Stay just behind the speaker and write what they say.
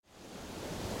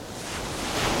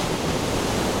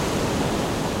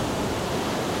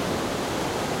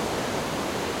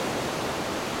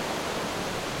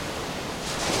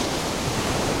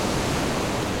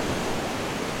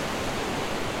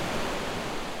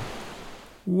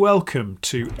Welcome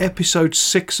to episode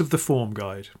 6 of the Form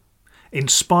Guide,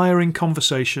 inspiring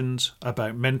conversations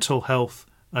about mental health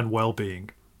and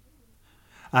well-being.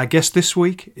 Our guest this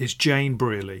week is Jane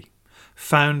Brearley,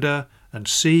 founder and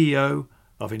CEO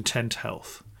of Intent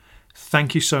Health.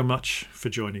 Thank you so much for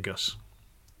joining us.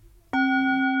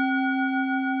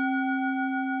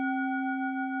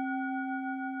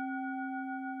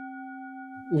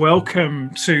 Welcome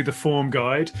to the Form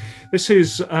Guide. This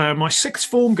is my 6th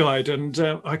Form Guide, and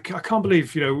I can't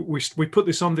believe we put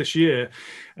this on this year,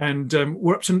 and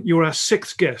we're up to you're our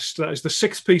 6th guest. That is the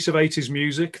 6th piece of 80s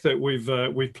music that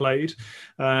we've played.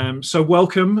 So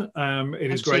welcome.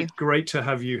 It is great to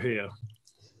have you here.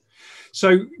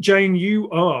 So, Jane, you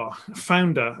are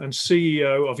founder and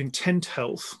CEO of Intent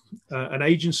Health, an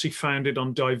agency founded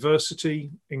on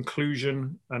diversity,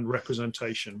 inclusion, and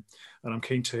representation. And I'm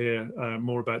keen to hear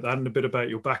more about that and a bit about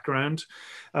your background.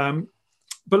 But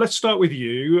let's start with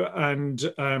you. And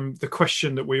the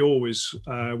question that we always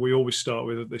start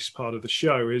with at this part of the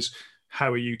show is,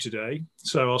 how are you today?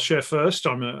 So I'll share first.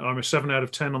 I'm a 7 out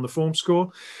of 10 on the form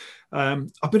score.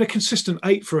 I've been a consistent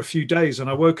 8 for a few days, and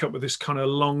I woke up with this kind of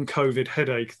long COVID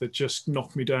headache that just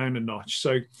knocked me down a notch.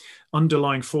 So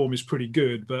underlying form is pretty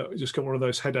good, but I just got one of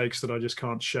those headaches that I just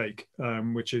can't shake,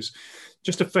 which is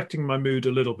just affecting my mood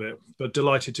a little bit, but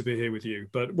delighted to be here with you.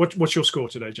 But what's your score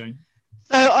today, Jane?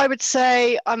 So I would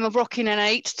say I'm a rocking an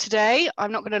 8 today.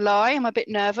 I'm not going to lie, I'm a bit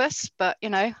nervous, but you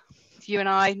and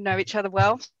I know each other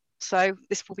well. So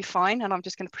this will be fine, and I'm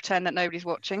just going to pretend that nobody's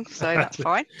watching. So that's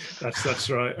fine. That's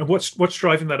right. And what's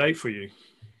driving that 8 for you?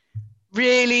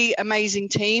 Really amazing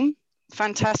team,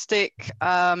 fantastic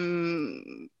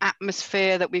atmosphere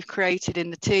that we've created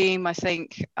in the team. I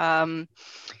think the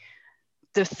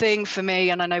thing for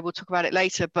me, and I know we'll talk about it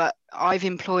later, but I've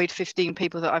employed 15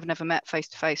 people that I've never met face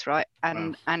to face, right?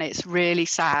 And it's really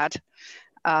sad.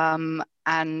 And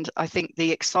I think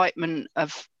the excitement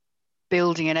of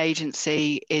building an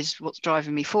agency is what's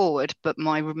driving me forward, but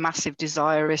my massive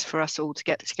desire is for us all to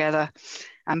get together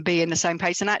and be in the same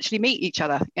place and actually meet each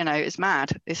other. It's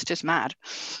mad. It's just mad.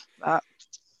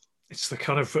 It's the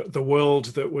kind of the world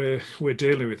that we're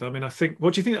dealing with. I mean, I think,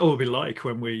 what do you think it will be like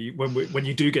when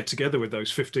you do get together with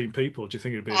those 15 people? Do you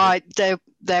think it'll be?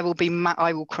 There will be.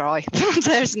 I will cry.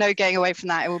 There's no getting away from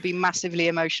that. It will be massively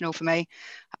emotional for me.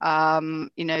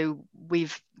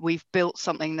 We've built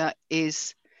something that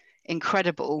is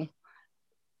incredible,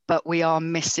 but we are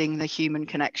missing the human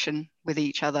connection with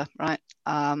each other, right?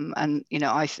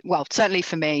 Certainly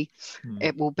for me,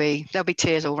 there'll be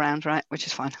tears all round, right? Which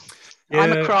is fine. Yeah.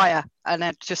 I'm a crier, and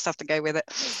I just have to go with it.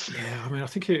 Yeah, I mean, I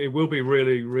think it will be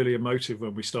really, really emotive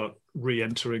when we start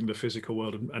re-entering the physical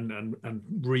world and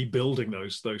rebuilding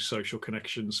those social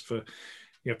connections for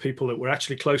people that we're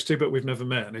actually close to, but we've never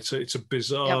met, and it's a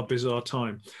bizarre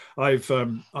time. I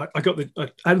got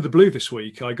out of the blue this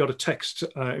week. I got a text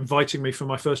inviting me for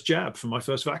my first jab, for my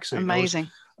first vaccine. Amazing.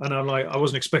 And I'm like, I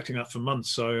wasn't expecting that for months,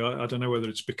 so I don't know whether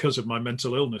it's because of my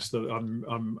mental illness that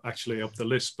I'm actually up the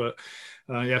list. But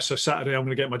so Saturday I'm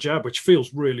going to get my jab, which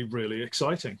feels really, really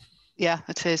exciting. Yeah,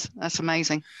 it is. That's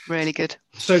amazing. Really good.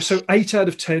 So 8 out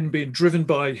of 10 being driven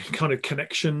by kind of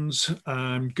connections.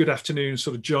 Good afternoon,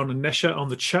 sort of John and Nesha on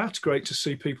the chat. Great to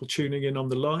see people tuning in on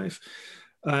the live.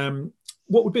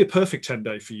 What would be a perfect 10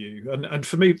 day for you? And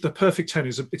for me, the perfect 10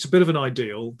 it's a bit of an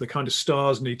ideal. The kind of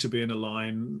stars need to be in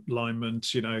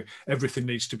alignment. Everything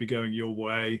needs to be going your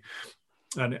way.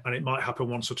 And it might happen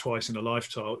once or twice in a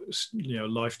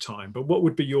lifetime. But what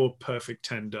would be your perfect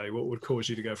 10 day? What would cause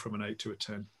you to go from an 8 to a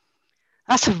 10?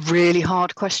 That's a really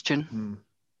hard question.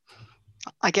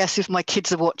 I guess if my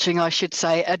kids are watching, I should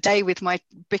say a day with my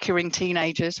bickering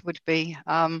teenagers would be,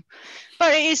 but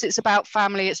it's about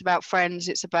family, it's about friends,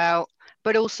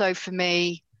 but also for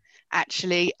me,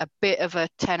 actually a bit of a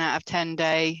 10 out of 10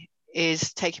 day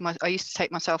is I used to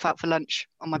take myself out for lunch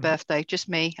on my birthday, just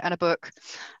me and a book.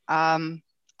 And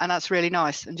that's really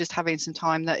nice. And just having some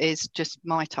time that is just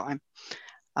my time.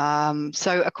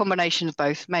 So a combination of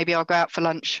both. Maybe I'll go out for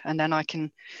lunch and then I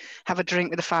can have a drink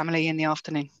with the family in the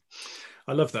afternoon.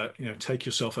 I love that. Take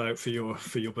yourself out for your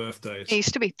birthday. It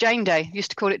used to be Jane Day. Used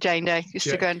to call it Jane Day. Used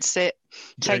to go and sit,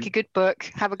 take a good book,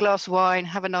 have a glass of wine,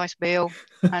 have a nice meal,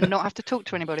 and not have to talk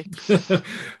to anybody.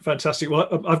 Fantastic.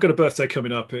 Well, I've got a birthday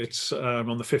coming up. It's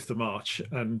on the 5th of March.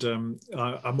 And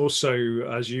I'm also,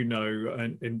 as you know,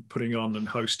 in putting on and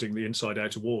hosting the Inside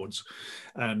Out Awards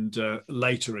and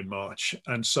later in March.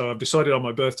 And so I've decided on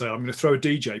my birthday, I'm going to throw a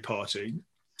DJ party.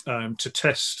 to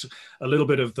test a little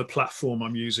bit of the platform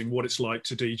I'm using, what it's like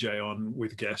to DJ on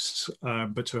with guests,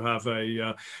 but to have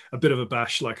a bit of a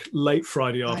bash, like late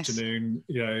Friday afternoon,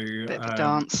 you know, bit of a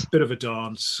dance, bit of a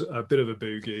dance, a bit of a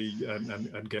boogie,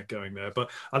 and get going there.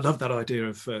 But I love that idea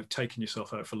of taking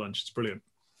yourself out for lunch. It's brilliant.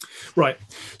 Right,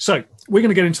 so we're going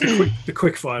to get into the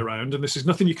quick fire round, and this is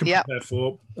nothing you can prepare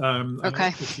for.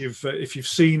 Okay. If you've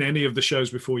seen any of the shows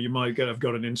before, you might have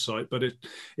got an insight, but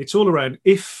it's all around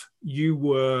if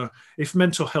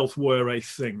mental health were a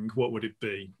thing, what would it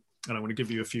be? And I'm going to give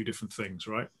you a few different things,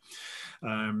 right?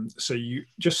 So you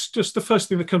just the first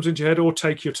thing that comes into your head, or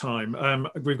take your time.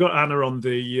 We've got Anna on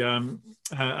the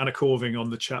Anna Corving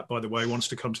on the chat, by the way, wants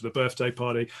to come to the birthday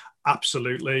party.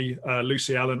 Absolutely.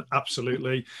 Lucy Allen,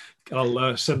 absolutely.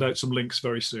 I'll send out some links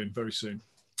very soon.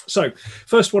 So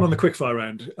first one on the quickfire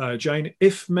round, Jane,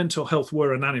 if mental health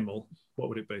were an animal, what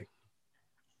would it be?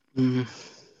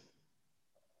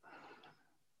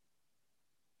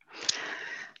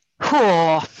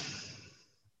 Oh,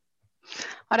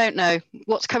 I don't know.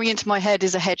 What's coming into my head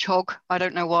is a hedgehog. I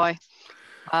don't know why.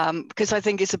 Because I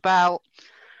think it's about,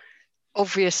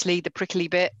 obviously, the prickly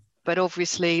bit, but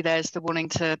obviously there's the wanting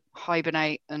to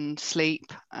hibernate and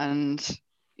sleep and,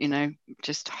 you know,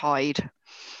 just hide.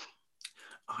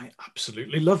 I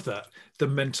absolutely love that. The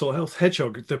mental health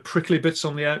hedgehog, the prickly bits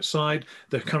on the outside,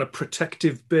 the kind of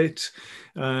protective bit,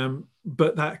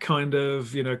 but that kind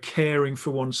of, you know, caring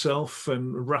for oneself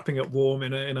and wrapping up warm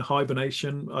in a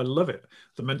hibernation. I love it.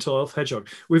 The mental health hedgehog.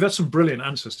 We've had some brilliant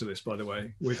answers to this, by the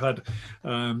way. We've had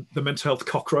the mental health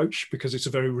cockroach, because it's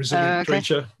a very resilient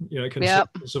creature, you know, can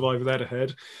survive without a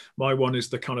head. My one is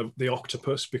the kind of the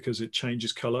octopus, because it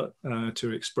changes color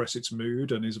to express its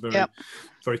mood and is a very,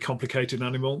 very complicated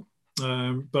animal.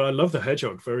 But I love the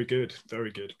hedgehog. Very good.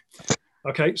 Very good.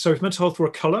 Okay, so if mental health were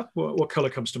a colour, what colour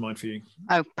comes to mind for you?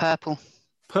 Oh, purple.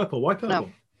 Purple? Why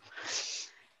purple?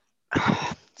 No.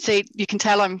 See, you can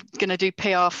tell I'm going to do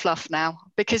PR fluff now,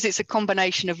 because it's a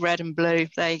combination of red and blue.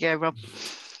 There you go, Rob.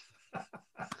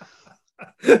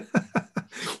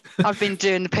 I've been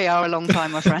doing the PR a long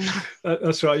time, my friend.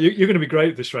 That's right. You're going to be great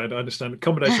at this round, I understand.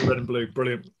 Combination of red and blue,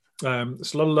 brilliant.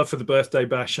 There's a lot of love for the birthday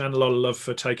bash and a lot of love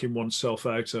for taking oneself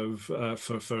out of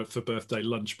for birthday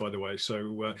lunch, by the way.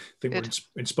 So I think we're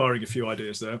inspiring a few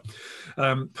ideas there.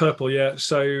 Purple, yeah.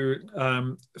 So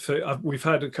we've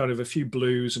had a kind of a few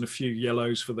blues and a few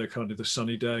yellows for the kind of the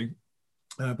sunny day,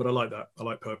 but I like that. I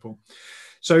like purple.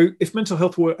 So if mental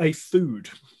health were a food,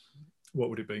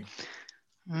 what would it be?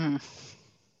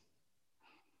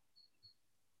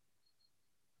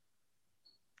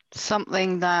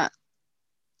 Something that,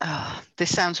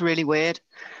 this sounds really weird,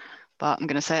 but I'm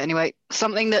going to say it anyway.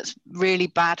 Something that's really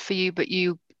bad for you, but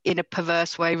you, in a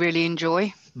perverse way, really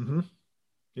enjoy. Mm-hmm.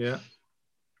 Yeah.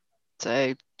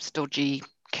 So stodgy,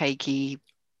 cakey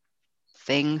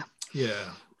thing.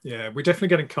 Yeah. Yeah, we're definitely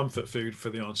getting comfort food for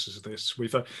the answers to this.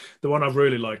 We've the one I've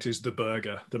really liked is the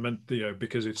burger,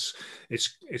 because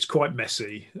it's quite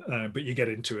messy, but you get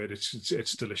into it.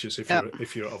 It's delicious if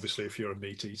you're a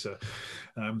meat eater,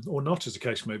 or not, as the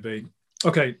case may be.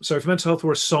 Okay, so if mental health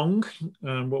were a song,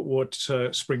 what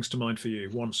springs to mind for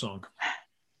you? One song.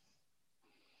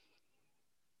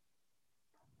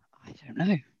 I don't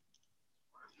know.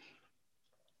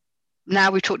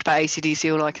 Now we've talked about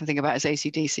AC/DC, all I can think about is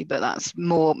AC/DC, but that's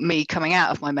more me coming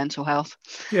out of my mental health.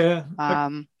 Yeah,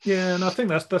 yeah, and I think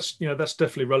that's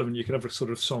definitely relevant. You can have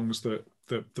sort of songs that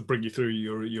bring you through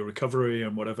your recovery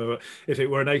and whatever. If it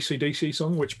were an AC/DC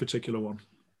song, which particular one?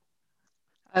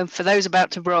 For those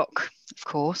about to rock, of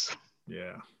course.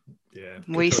 Yeah.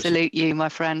 We salute you, my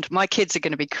friend. My kids are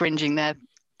going to be cringing their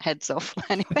heads off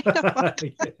anyway. Yeah,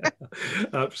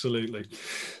 absolutely.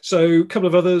 So a couple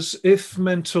of others. If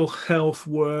mental health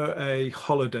were a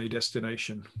holiday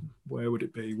destination, where would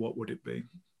it be? What would it be?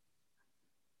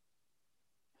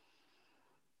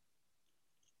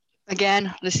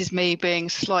 Again, this is me being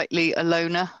slightly a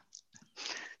loner.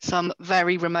 Some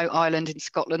very remote island in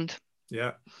Scotland.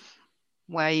 Yeah.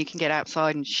 Where you can get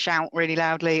outside and shout really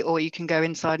loudly, or you can go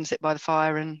inside and sit by the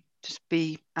fire and just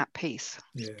be at peace.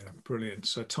 Yeah, brilliant.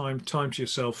 So time to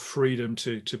yourself, freedom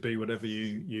to be whatever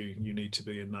you need to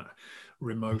be in that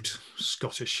remote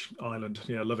Scottish island.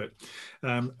 Yeah, I love it.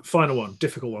 Final one,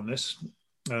 difficult one. This,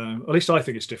 at least I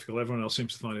think it's difficult. Everyone else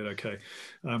seems to find it okay.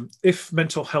 If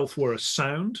mental health were a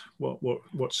sound,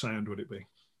 what sound would it be?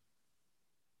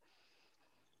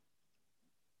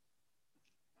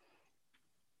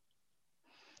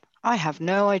 I have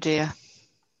no idea.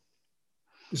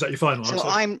 Is that your final answer?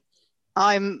 So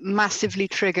I'm massively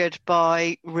triggered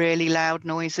by really loud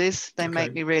noises. They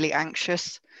make me really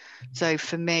anxious. So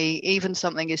for me, even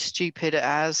something as stupid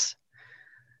as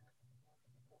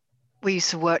we used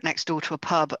to work next door to a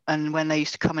pub, and when they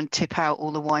used to come and tip out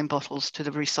all the wine bottles to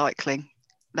the recycling,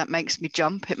 that makes me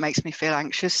jump. It makes me feel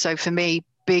anxious. So for me,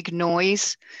 big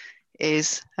noise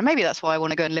is, and maybe that's why I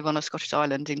want to go and live on a Scottish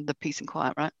island in the peace and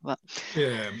quiet, right? But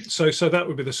yeah, so that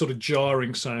would be the sort of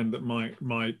jarring sound that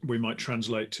we might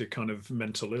translate to kind of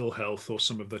mental ill health or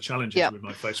some of the challenges yeah. we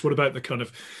might face. What about the kind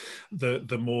of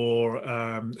the more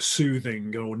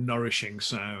soothing or nourishing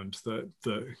sound that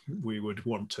we would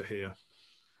want to hear?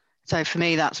 So for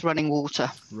me, that's running water.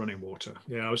 Running water.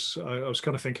 Yeah, I was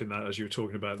kind of thinking that as you were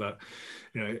talking about that.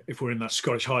 You know, if we're in that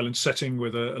Scottish Highland setting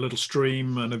with a little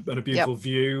stream and a beautiful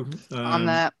view, I'm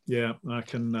there. yeah, I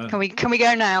can. Can we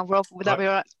go now, Rob? Would that be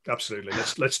all right? Absolutely.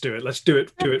 Let's do it. Let's do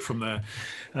it from there.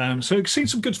 So we've seen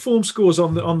some good form scores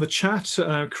on the chat.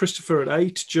 Christopher at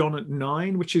 8, John at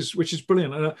 9, which is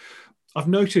brilliant. I've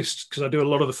noticed, because I do a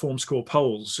lot of the form score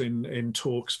polls in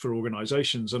talks for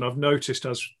organisations, and I've noticed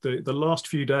as the last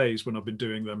few days when I've been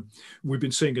doing them, we've been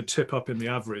seeing a tip up in the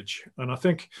average. And I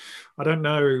think, I don't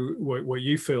know what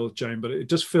you feel, Jane, but it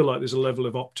does feel like there's a level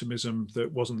of optimism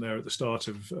that wasn't there at the start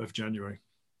of January.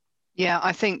 Yeah,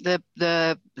 I think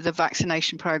the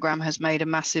vaccination program has made a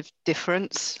massive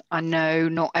difference. I know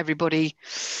not everybody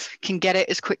can get it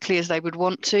as quickly as they would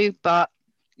want to, but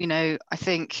you know, I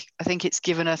think it's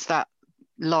given us that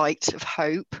light of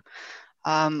hope.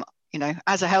 You know,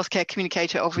 as a healthcare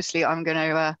communicator, obviously I'm going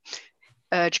to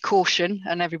urge caution,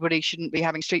 and everybody shouldn't be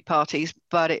having street parties,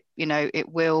 but it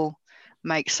will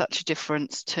make such a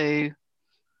difference to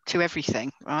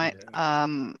everything, right? Yeah.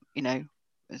 You know,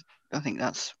 I think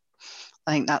that's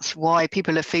why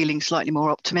people are feeling slightly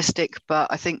more optimistic, but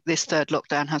I think this third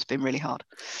lockdown has been really hard.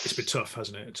 It's been tough,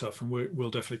 hasn't it? Tough, and we'll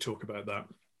definitely talk about that.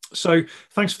 So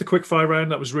thanks for the quick fire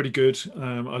round. That was really good.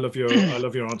 I love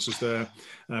your answers there,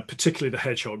 particularly the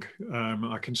hedgehog.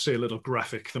 I can see a little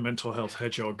graphic, the mental health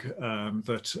hedgehog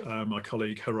that my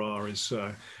colleague Harar is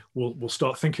will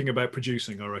start thinking about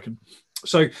producing, I reckon.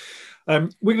 So we're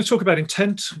going to talk about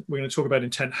intent. We're going to talk about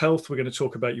intent health. We're going to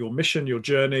talk about your mission, your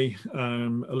journey, a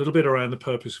little bit around the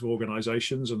purpose of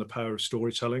organisations and the power of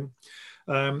storytelling.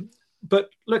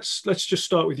 But let's just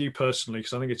start with you personally,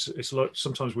 because I think it's a lot.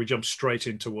 Sometimes we jump straight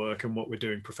into work and what we're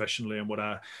doing professionally and what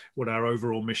our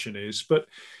overall mission is. But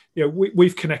you know,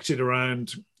 we've connected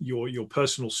around your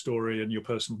personal story and your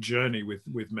personal journey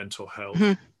with mental health.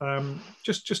 Mm-hmm.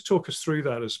 Just talk us through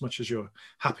that as much as you're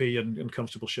happy and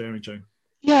comfortable sharing, Jane.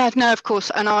 Yeah, no, of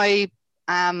course, and I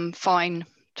am fine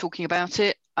talking about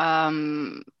it.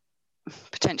 Potentially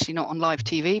not on live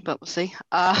TV, but we'll see.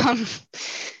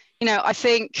 You know, I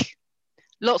think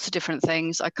lots of different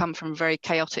things. I come from a very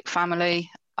chaotic family.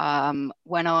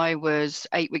 When I was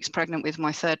 8 weeks pregnant with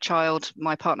my third child,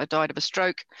 my partner died of a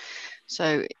stroke.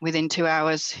 So within 2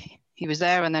 hours, he was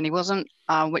there and then he wasn't,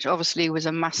 which obviously was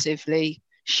a massively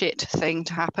shit thing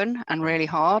to happen and really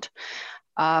hard.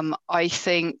 I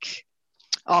think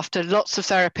after lots of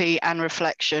therapy and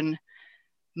reflection,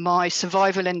 my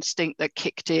survival instinct that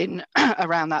kicked in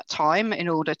around that time in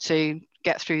order to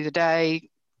get through the day,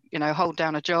 you know, hold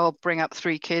down a job, bring up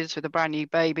 3 kids with a brand new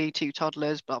baby, 2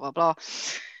 toddlers, blah, blah, blah,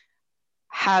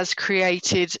 has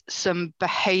created some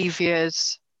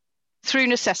behaviors through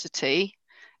necessity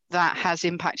that has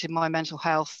impacted my mental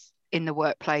health in the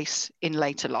workplace in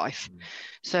later life.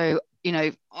 So, you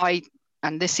know,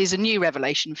 and this is a new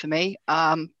revelation for me,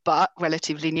 but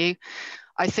relatively new.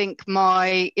 I think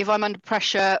if I'm under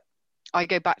pressure, I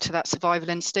go back to that survival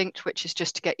instinct, which is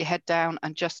just to get your head down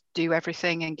and just do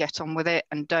everything and get on with it,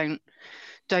 and don't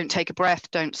take a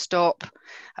breath, don't stop.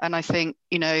 And I think,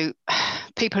 you know,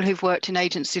 people who've worked in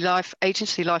agency life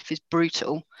is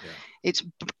brutal. Yeah. It's,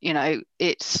 you know,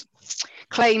 it's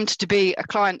claimed to be a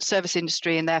client service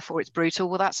industry and therefore it's brutal.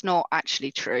 Well, that's not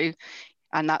actually true.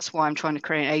 And that's why I'm trying to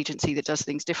create an agency that does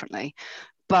things differently.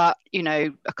 But, you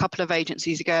know, a couple of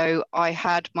agencies ago, I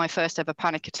had my first ever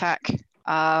panic attack.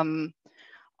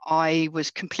 I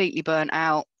was completely burnt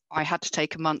out. I had to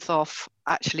take a month off.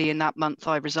 Actually, in that month,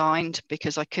 I resigned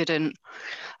because I couldn't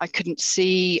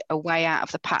see a way out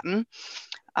of the pattern.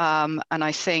 And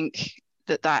I think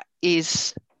that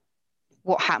is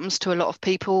what happens to a lot of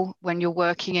people when you're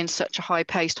working in such a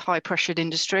high-paced, high-pressured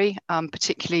industry,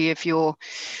 particularly if you're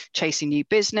chasing new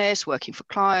business, working for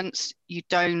clients. You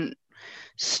don't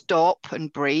stop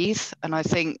and breathe. And I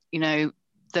think, you know,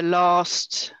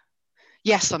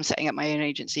 yes, I'm setting up my own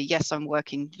agency. Yes, I'm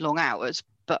working long hours,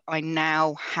 but I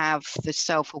now have the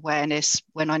self-awareness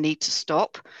when I need to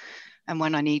stop and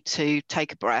when I need to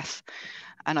take a breath.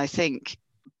 And I think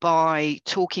by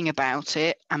talking about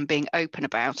it and being open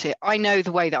about it, I know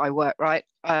the way that I work, right?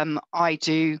 I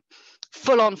do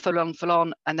full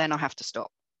on, and then I have to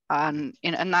stop. And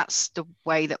that's the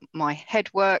way that my head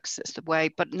works. That's the way.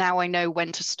 But now I know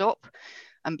when to stop.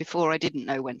 And before I didn't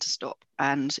know when to stop,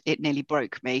 and it nearly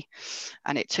broke me.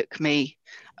 And it took me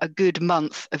a good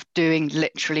month of doing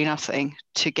literally nothing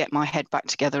to get my head back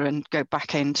together and go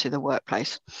back into the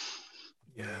workplace.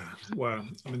 Yeah, wow.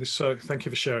 I mean, thank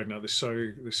you for sharing that. There's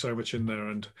so much in there,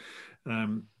 and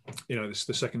this is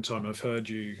the second time I've heard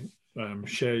you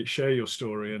share your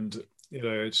story, and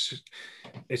it's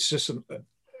just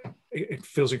it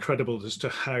feels incredible as to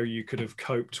how you could have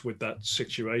coped with that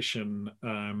situation.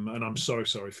 And I'm so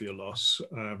sorry for your loss.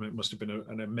 It must have been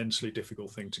an immensely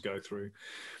difficult thing to go through.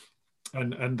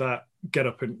 And that get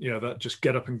up and that just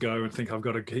get up and go and think I've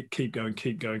got to keep going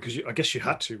because I guess you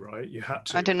had to, right? You had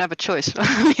to. I didn't have a choice.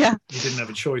 Yeah, you didn't have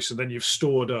a choice, and then you've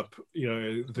stored up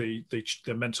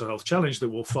the mental health challenge that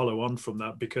will follow on from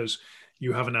that, because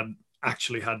you haven't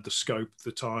actually had the scope,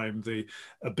 the time, the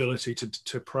ability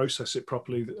to process it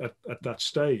properly at that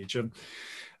stage. And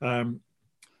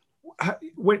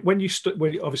when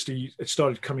obviously it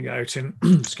started coming out in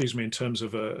excuse me, in terms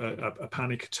of a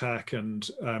panic attack, and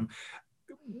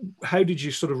how did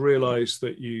you sort of realize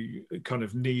that you kind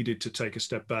of needed to take a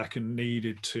step back and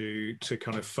needed to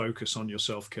kind of focus on your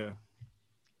self-care?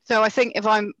 So I think, if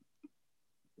I'm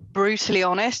brutally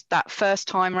honest, that first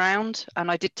time round,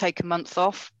 and I did take a month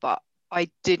off, but I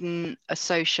didn't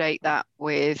associate that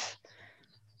with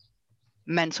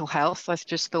mental health. I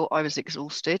just thought I was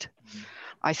exhausted.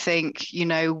 I think,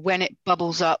 when it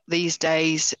bubbles up these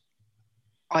days,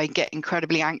 I get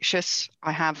incredibly anxious.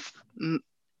 I have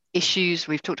issues.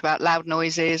 We've talked about loud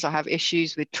noises. I have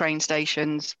issues with train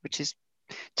stations, which is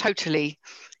totally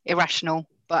irrational.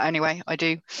 But anyway, I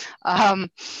do. And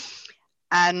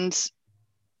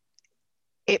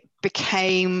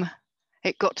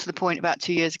it got to the point about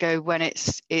 2 years ago when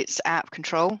it's out of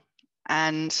control,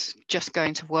 and just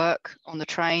going to work on the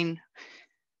train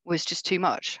was just too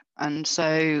much. And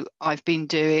so I've been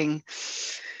doing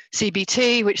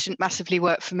CBT, which didn't massively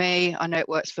work for me. I know it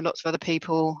works for lots of other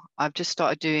people. I've just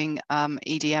started doing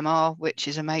EDMR, which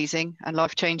is amazing and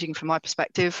life-changing from my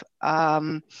perspective.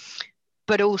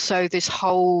 But also this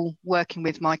whole working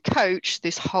with my coach,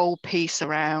 this whole piece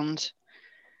around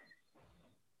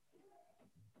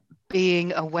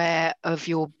being aware of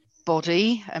your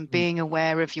body and being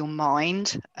aware of your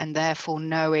mind, and therefore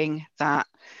knowing that,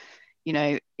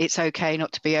 it's okay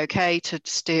not to be okay, to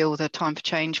steal the time for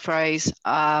change phrase.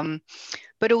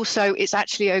 But also it's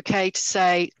actually okay to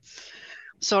say,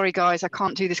 sorry guys, I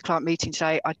can't do this client meeting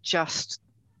today. I just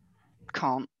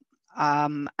can't.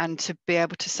 And to be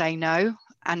able to say no,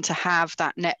 and to have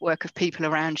that network of people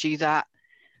around you that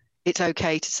it's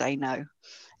okay to say no.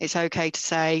 It's okay to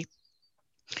say,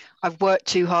 I've worked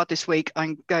too hard this week.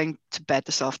 I'm going to bed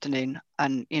this afternoon.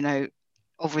 And,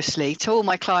 obviously to all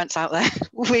my clients out there,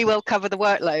 we will cover the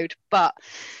workload. But,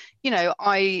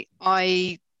 I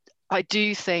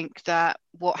do think that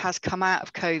what has come out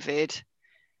of COVID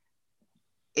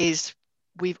is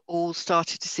we've all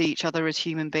started to see each other as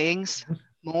human beings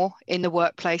more in the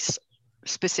workplace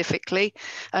specifically.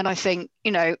 And I think,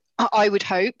 I would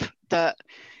hope that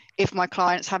if my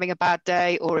client's having a bad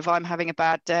day, or if I'm having a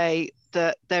bad day,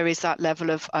 that there is that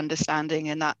level of understanding,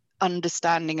 and that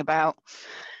understanding about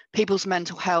people's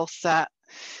mental health, that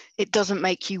it doesn't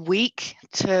make you weak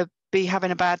to be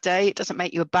having a bad day. It doesn't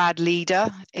make you a bad leader.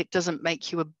 It doesn't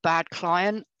make you a bad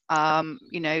client.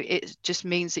 It just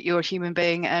means that you're a human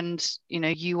being, and,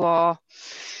 you are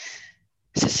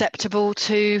susceptible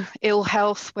to ill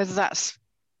health, whether that's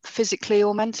physically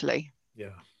or mentally.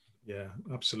 Yeah,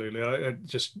 absolutely.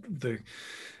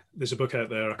 There's a book out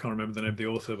there, I can't remember the name of the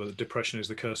author, but Depression is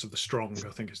the Curse of the Strong, I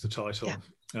think is the title. Yeah.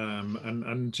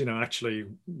 And actually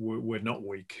we're not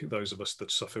weak, those of us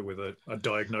that suffer with a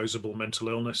diagnosable mental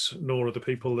illness, nor are the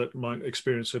people that might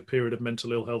experience a period of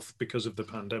mental ill health because of the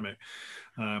pandemic.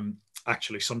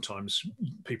 Actually, sometimes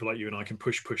people like you and I can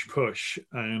push,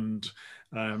 and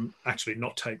actually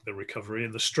not take the recovery,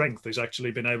 and the strength is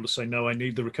actually being able to say, no, I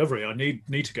need the recovery. I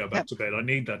need to go back to bed. I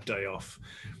need that day off.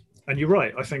 And you're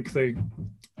right. I think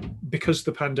because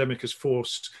the pandemic has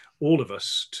forced all of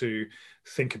us to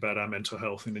think about our mental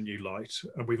health in a new light,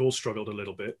 and we've all struggled a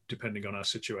little bit depending on our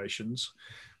situations,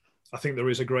 I think there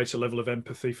is a greater level of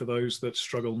empathy for those that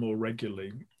struggle more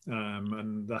regularly.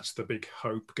 And that's the big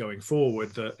hope going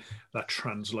forward, that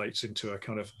translates into a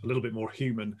kind of a little bit more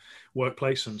human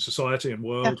workplace and society and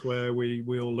world where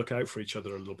we all look out for each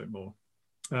other a little bit more.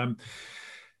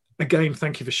 Again,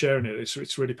 thank you for sharing it.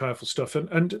 It's really powerful stuff.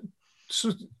 And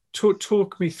sort of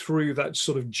talk me through that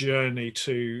sort of journey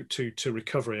to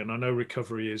recovery. And I know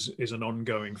recovery is an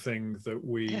ongoing thing that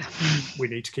we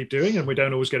need to keep doing, and we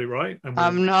don't always get it right. And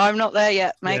I'm not there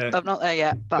yet, mate. I'm not there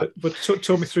yet. But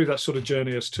talk me through that sort of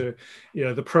journey as to,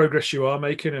 the progress you are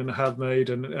making and have made,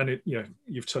 and it,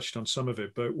 you've touched on some of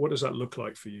it, but what does that look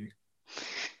like for you?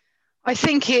 I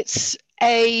think it's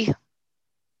I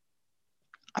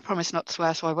promise not to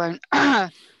swear, so I won't.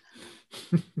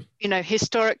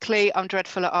 Historically, I'm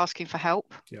dreadful at asking for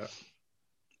help. Yeah.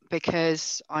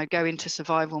 Because I go into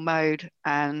survival mode,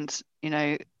 and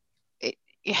even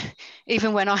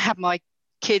when I had my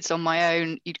kids on my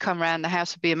own, you'd come around, the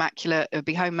house would be immaculate, it would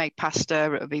be homemade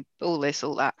pasta, it would be all this,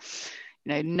 all that.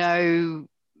 No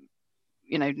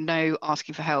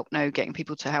asking for help, no getting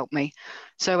people to help me.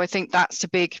 So I think that's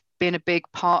been a big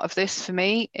part of this for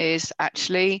me, is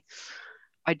actually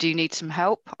I do need some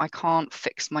help. I can't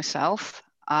fix myself.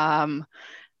 And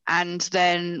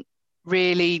then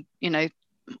really,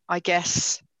 I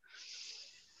guess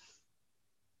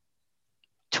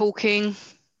talking,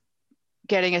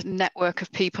 getting a network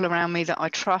of people around me that I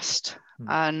trust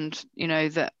and,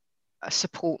 that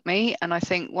support me. And I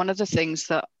think one of the things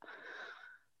that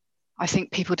I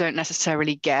think people don't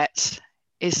necessarily get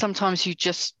is sometimes you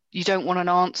don't want an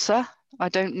answer. I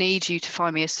don't need you to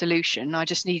find me a solution. I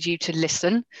just need you to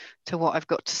listen to what I've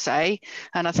got to say.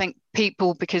 And I think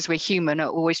people, because we're human, are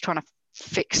always trying to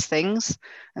fix things.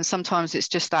 And sometimes it's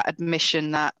just that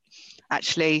admission that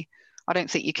actually, I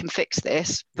don't think you can fix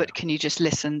this, but can you just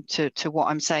listen to what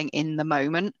I'm saying in the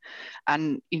moment?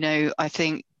 And, I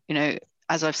think,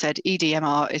 as I've said,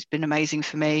 EDMR has been amazing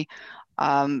for me,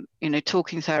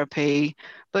 talking therapy,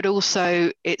 but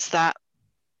also it's that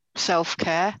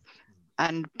self-care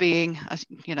and being,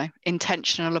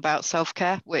 intentional about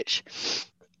self-care, which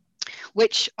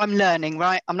I'm learning,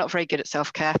 right? I'm not very good at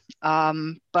self-care,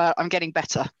 but I'm getting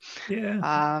better.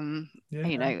 And,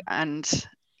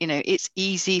 it's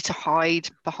easy to hide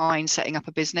behind setting up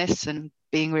a business and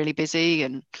being really busy.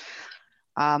 And,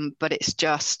 but it's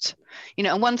just,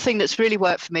 and one thing that's really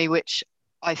worked for me, which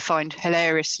I find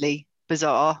hilariously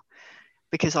bizarre,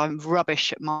 because I'm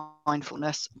rubbish at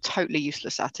mindfulness, totally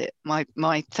useless at it. My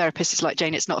therapist is like,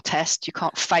 Jane, it's not a test. You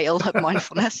can't fail at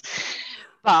mindfulness.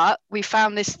 But we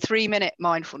found this 3-minute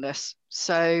mindfulness.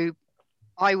 So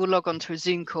I will log on to a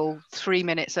Zoom call 3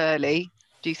 minutes early,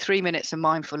 do 3 minutes of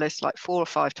mindfulness like 4 or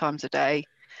 5 times a day.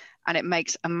 And it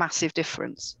makes a massive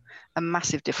difference, And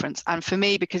for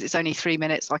me, because it's only 3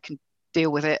 minutes, I can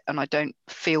deal with it and I don't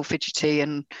feel fidgety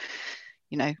and,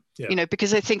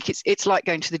 because I think it's like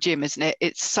going to the gym, isn't it?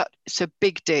 It's a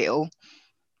big deal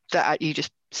that you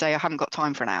just say, I haven't got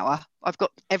time for an hour.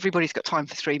 Everybody's got time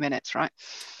for 3 minutes, right?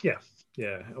 Yeah.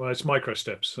 Well, it's micro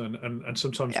steps, and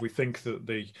sometimes we think that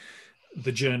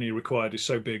the journey required is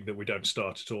so big that we don't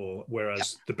start at all.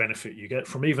 Whereas the benefit you get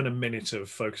from even a minute of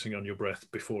focusing on your breath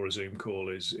before a Zoom call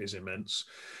is immense.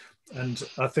 And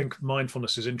I think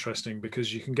mindfulness is interesting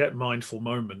because you can get mindful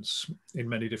moments in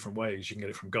many different ways. You can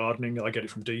get it from gardening. I get it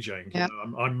from DJing.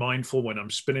 I'm mindful when I'm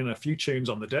spinning a few tunes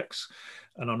on the decks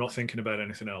and I'm not thinking about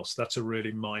anything else. That's a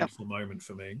really mindful moment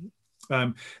for me.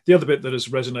 The other bit that has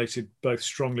resonated both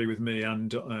strongly with me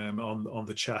and on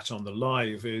the chat on the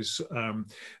live is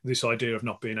this idea of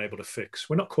not being able to fix.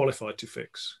 We're not qualified to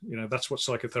fix. That's what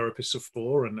psychotherapists are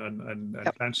for, and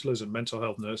counsellors and mental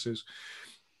health nurses.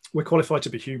 We're qualified to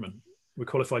be human. We're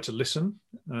qualified to listen,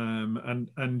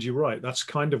 and you're right. That's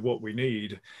kind of what we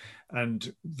need.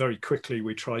 And very quickly,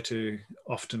 we try to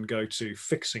often go to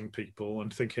fixing people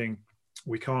and thinking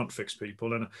we can't fix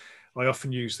people. And I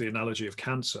often use the analogy of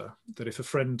cancer, that if a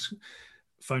friend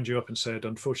phoned you up and said,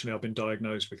 unfortunately, I've been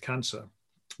diagnosed with cancer,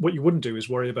 what you wouldn't do is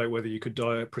worry about whether you could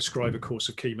prescribe a course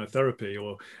of chemotherapy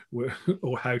or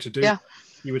how to do it.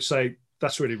 You would say,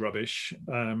 that's really rubbish.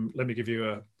 Let me give you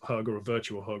a hug or a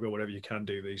virtual hug or whatever you can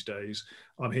do these days.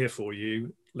 I'm here for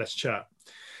you. Let's chat.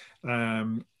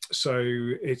 So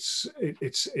it's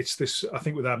this, I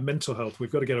think with our mental health,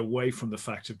 we've got to get away from the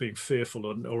fact of being fearful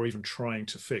or even trying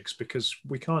to fix, because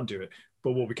we can't do it.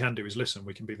 But what we can do is listen.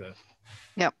 We can be there.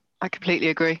 Yeah, I completely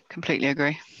agree.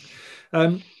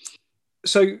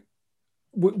 So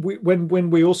when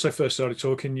we also first started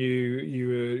talking,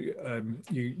 you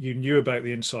knew about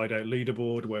the Inside Out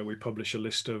leaderboard, where we publish a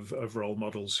list of role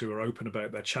models who are open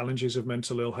about their challenges of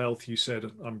mental ill health. You said,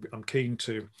 I'm keen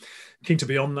to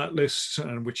be on that list,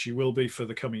 and which you will be for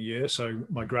the coming year. So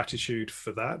my gratitude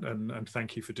for that, and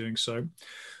thank you for doing so.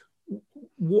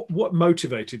 What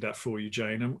motivated that for you,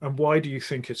 Jane, and why do you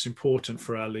think it's important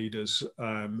for our leaders,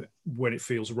 when it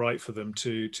feels right for them,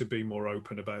 to be more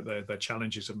open about their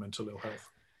challenges of mental ill health?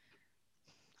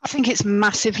 I think it's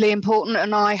massively important,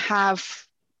 and I have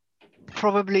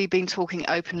probably been talking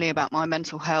openly about my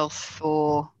mental health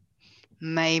for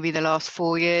maybe the last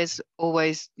 4 years.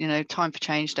 Always, Time for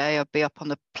Change Day, I'd be up on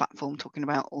the platform talking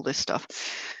about all this stuff,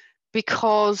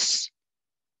 because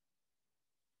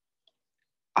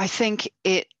I think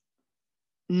it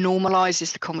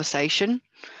normalizes the conversation.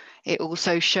 It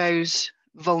also shows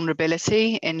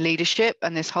vulnerability in leadership,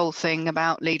 and this whole thing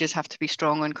about leaders have to be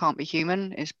strong and can't be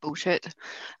human is bullshit.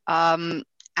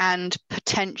 And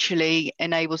potentially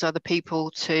enables other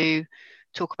people to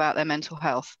talk about their mental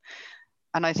health.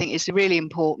 And I think it's really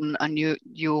important, and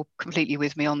you're completely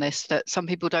with me on this, that some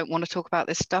people don't want to talk about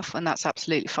this stuff, and that's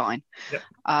absolutely fine. Yep.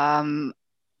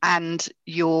 And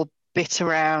your bit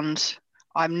around,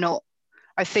 I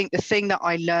think the thing that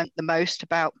I learned the most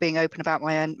about being open about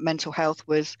my own mental health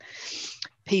was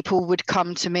people would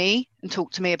come to me and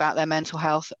talk to me about their mental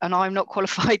health, and I'm a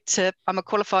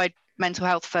qualified mental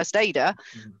health first aider,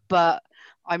 but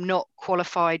I'm not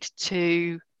qualified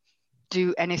to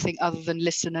do anything other than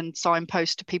listen and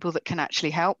signpost to people that can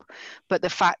actually help. But the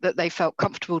fact that they felt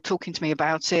comfortable talking to me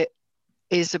about it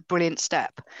is a brilliant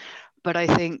step. But I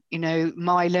think,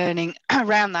 my learning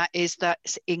around that is that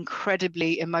it's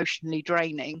incredibly emotionally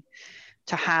draining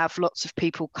to have lots of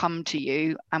people come to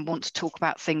you and want to talk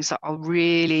about things that are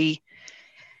really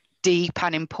deep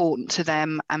and important to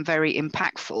them and very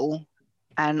impactful.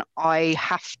 And I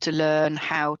have to learn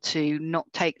how to not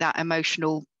take that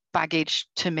emotional baggage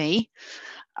to me.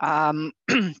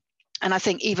 And I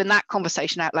think even that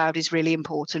conversation out loud is really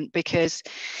important, because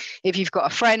if you've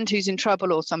got a friend who's in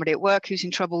trouble or somebody at work who's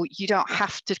in trouble, you don't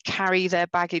have to carry their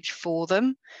baggage for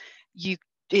them.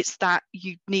 It's that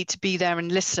you need to be there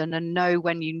and listen and know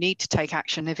when you need to take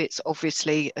action if it's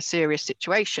obviously a serious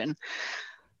situation.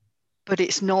 But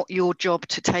it's not your job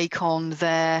to take on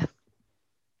their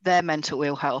mental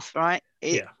ill health, right?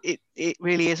 It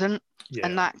really isn't. Yeah.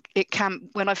 And that it can,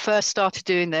 when I first started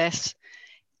doing this,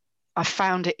 I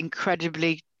found it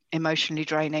incredibly emotionally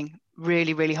draining,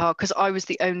 really, really hard, because I was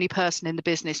the only person in the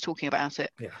business talking about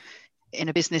it. Yeah. In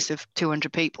a business of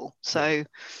 200 people. So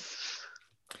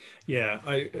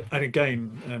and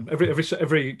again,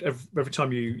 every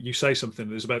time you say something,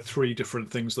 there's about 3 different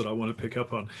things that I want to pick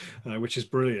up on, which is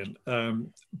brilliant.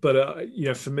 But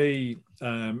for me,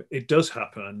 it does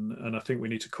happen, and I think we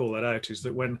need to call that out. Is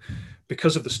that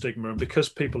because of the stigma and because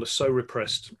people are so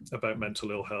repressed about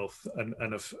mental ill health,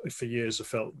 and for years have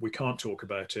felt we can't talk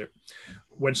about it,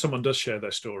 when someone does share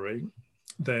their story,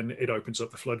 then it opens up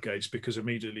the floodgates, because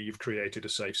immediately you've created a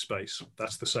safe space.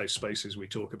 That's the safe spaces we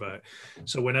talk about.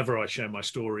 So whenever I share my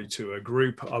story to a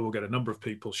group, I will get a number of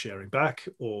people sharing back,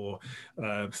 or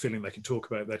feeling they can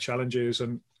talk about their challenges.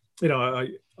 And, I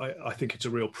think it's a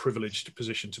real privileged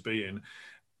position to be in.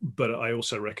 But I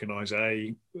also recognise,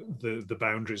 the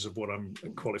boundaries of what I'm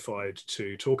qualified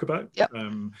to talk about. Yep.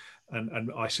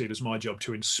 And I see it as my job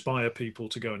to inspire people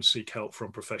to go and seek help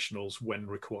from professionals when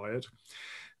required.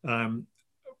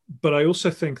 But I also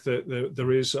think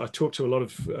that I talk to a lot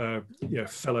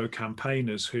of fellow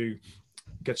campaigners who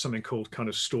get something called kind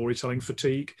of storytelling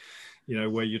fatigue,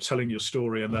 where you're telling your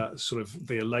story and that sort of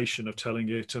the elation of telling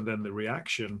it and then the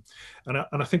reaction. And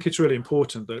I think it's really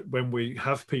important that when we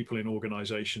have people in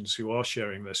organizations who are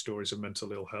sharing their stories of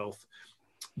mental ill health,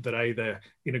 that they're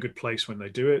in a good place when they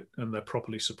do it, and they're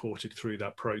properly supported through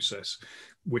that process,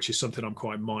 which is something I'm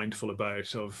quite mindful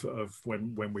about of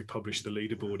when we publish the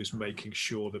leaderboard, is making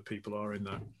sure that people are in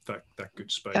that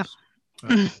good space.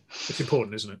 Yeah. It's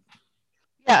important, isn't it?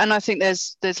 Yeah, and I think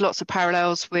there's lots of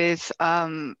parallels with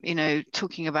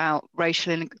talking about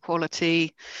racial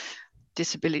inequality,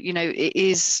 disability. It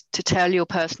is to tell your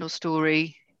personal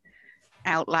story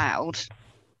out loud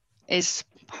is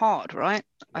hard, right?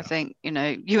 Yeah. I think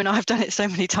you and I have done it so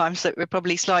many times that we're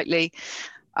probably slightly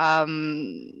I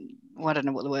don't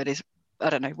know what the word is. I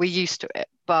don't know, we're used to it,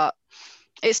 but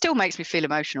it still makes me feel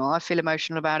emotional. I feel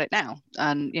emotional about it now,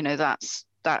 and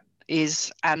that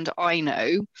is, and I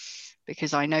know,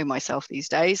 because I know myself these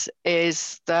days,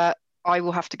 is that I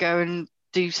will have to go and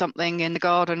do something in the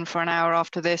garden for an hour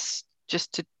after this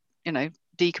just to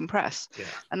decompress. Yeah.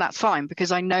 And that's fine,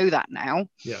 because I know that now.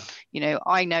 Yeah.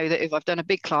 I know that if I've done a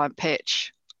big client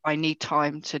pitch, I need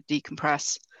time to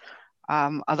decompress.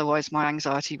 Otherwise my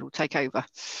anxiety will take over.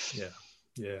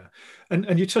 Yeah.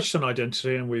 And you touched on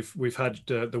identity, and we've had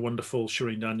the wonderful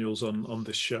Shireen Daniels on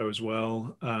this show as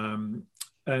well.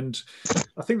 And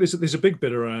I think there's a big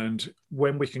bit around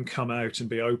when we can come out and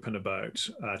be open about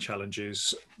our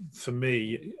challenges. For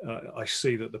me, I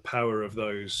see that the power of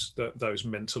those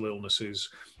mental illnesses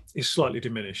is slightly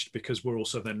diminished because we're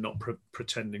also then not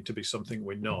pretending to be something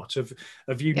we're not.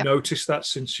 Have you Yeah. noticed that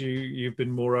since you've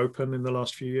been more open in the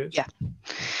last few years? Yeah,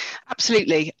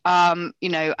 absolutely. You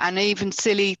know, and even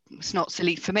silly, it's not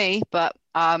silly for me, but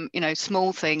you know,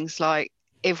 small things like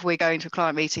if we're going to a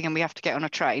client meeting and we have to get on a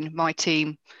train, my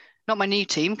team, not my new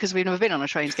team because we've never been on a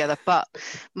train together, but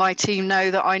my team know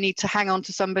that I need to hang on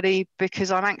to somebody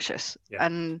because I'm anxious. Yeah.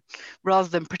 And rather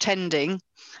than pretending,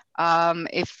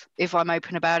 if I'm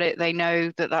open about it, they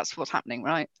know that that's what's happening,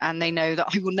 right? And they know that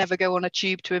I will never go on a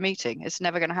tube to a meeting. It's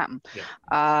never going to happen.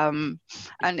 Yeah.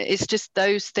 And it's just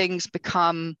those things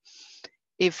become,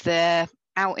 if they're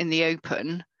out in the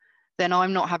open, then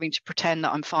I'm not having to pretend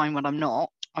that I'm fine when I'm not.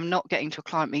 I'm not getting to a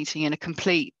client meeting in a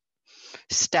complete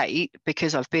state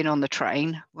because I've been on the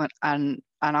train and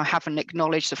I haven't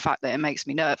acknowledged the fact that it makes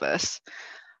me nervous.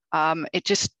 It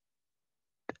just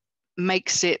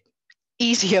makes it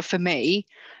easier for me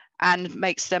and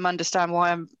makes them understand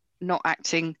why I'm not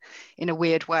acting in a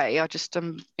weird way. I just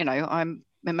you know,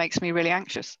 it makes me really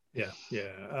anxious. Yeah,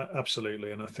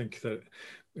 absolutely. And I think that,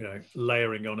 you know,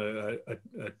 layering on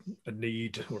a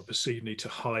need or a perceived need to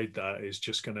hide that is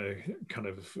just going to kind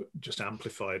of just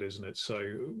amplify it, isn't it? So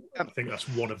I think that's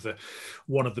one of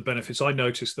the benefits. I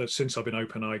noticed that since I've been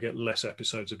open, I get less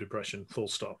episodes of depression, full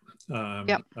stop.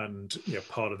 And you know,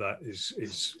 part of that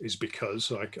is because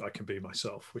I can be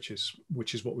myself, which is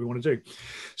what we want to do.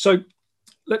 So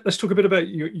let's talk a bit about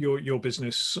your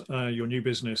business, your new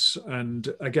business. And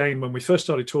again, when we first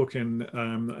started talking,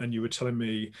 and you were telling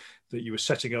me that you were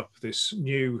setting up this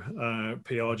new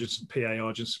PR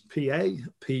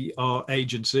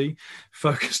agency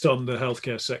focused on the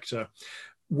healthcare sector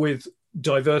with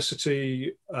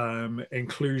diversity,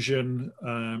 inclusion,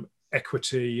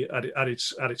 equity at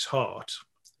its heart.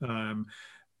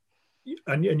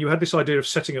 And you had this idea of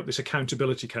setting up this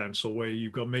accountability council where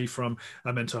you've got me from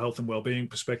a mental health and wellbeing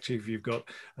perspective, you've got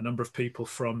a number of people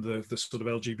from the sort of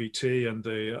LGBT and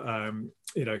the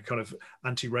you know, kind of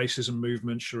anti-racism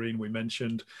movement, Shireen, we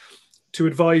mentioned, to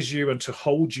advise you and to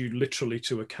hold you literally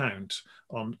to account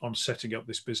on setting up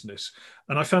this business.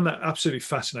 And I found that absolutely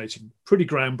fascinating, pretty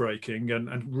groundbreaking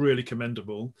and really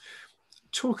commendable.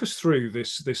 Talk us through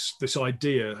this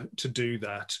idea to do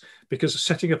that, because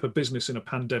setting up a business in a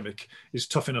pandemic is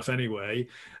tough enough anyway,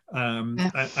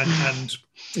 and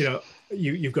you know,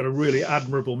 you've got a really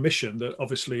admirable mission that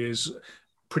obviously is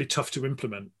pretty tough to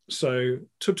implement. So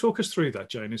to talk us through that,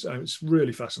 Jane, it's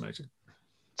really fascinating.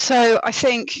 So I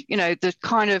think, you know, the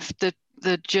kind of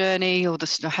the journey, or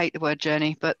I hate the word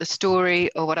journey, but the story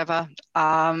or whatever.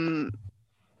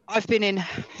 I've been in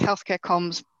healthcare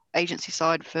comms agency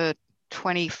side for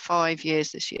 25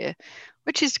 years this year,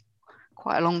 which is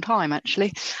quite a long time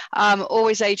actually.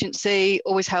 Always agency,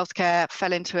 always healthcare,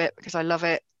 fell into it because I love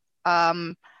it.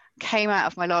 Came out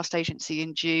of my last agency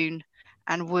in June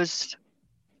and was,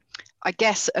 I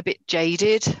guess, a bit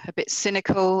jaded, a bit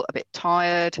cynical, a bit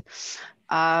tired.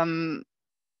 You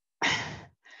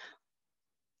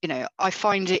know, I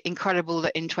find it incredible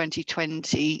that in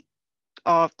 2020,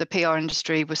 the PR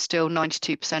industry was still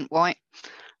 92% white,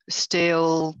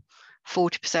 still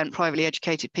 40% privately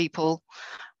educated people,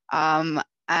 and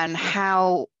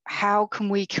how can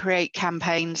we create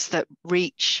campaigns that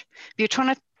reach, if you're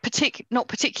trying to not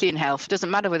particularly in health, it doesn't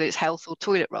matter whether it's health or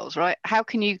toilet rolls, right? How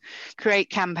can you create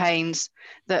campaigns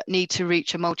that need to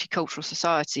reach a multicultural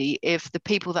society if the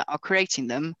people that are creating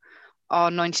them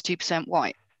are 92%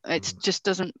 white? It just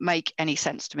doesn't make any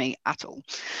sense to me at all.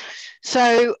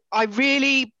 So I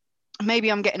really,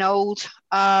 maybe I'm getting old.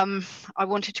 I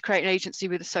wanted to create an agency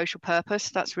with a social purpose.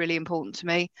 That's really important to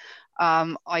me.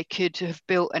 I could have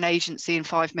built an agency in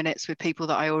 5 minutes with people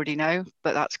that I already know,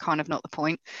 but that's kind of not the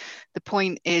point. The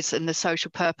point is, and the social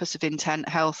purpose of Intent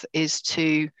Health is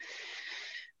to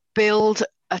build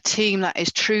a team that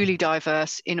is truly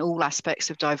diverse in all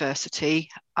aspects of diversity,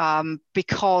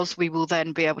 because we will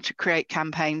then be able to create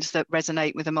campaigns that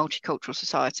resonate with a multicultural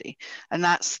society. And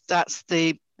that's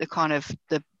the kind of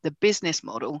the business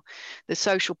model. The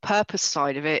social purpose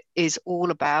side of it is all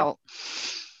about,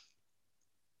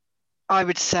 I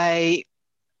would say,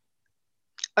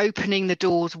 opening the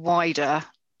doors wider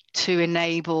to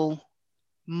enable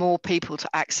more people to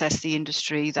access the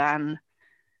industry than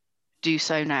do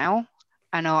so now,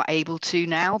 and are able to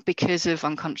now because of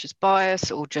unconscious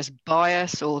bias or just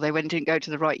bias, or they didn't go to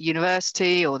the right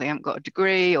university, or they haven't got a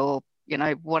degree, or, you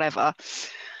know, whatever.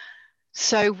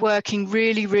 So working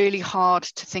really, really hard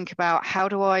to think about, how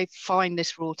do I find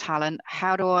this raw talent?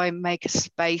 How do I make a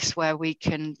space where we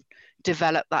can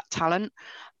develop that talent?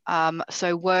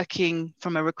 So working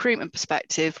from a recruitment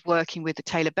perspective, working with the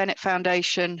Taylor Bennett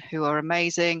Foundation, who are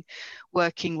amazing,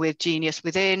 working with Genius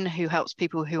Within, who helps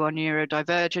people who are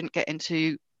neurodivergent get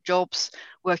into jobs,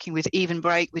 working with Even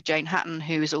Break with Jane Hatton,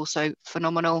 who is also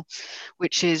phenomenal,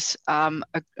 which is an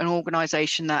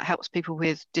organisation that helps people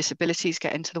with disabilities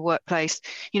get into the workplace.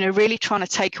 Really trying to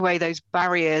take away those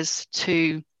barriers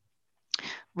to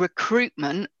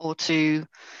recruitment or to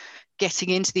getting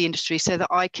into the industry so that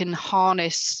I can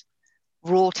harness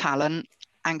raw talent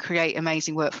and create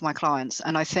amazing work for my clients.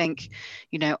 And I think,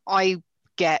 I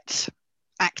get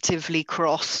actively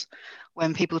cross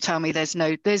when people tell me there's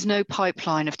no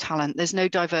pipeline of talent, there's no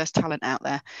diverse talent out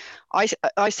there. I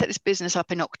set this business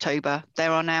up in October.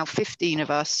 There are now 15 of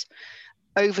us.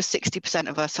 Over 60%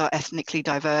 of us are ethnically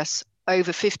diverse.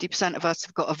 Over 50% of us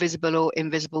have got a visible or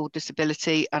invisible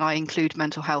disability, and I include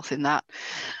mental health in that.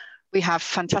 We have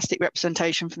fantastic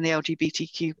representation from the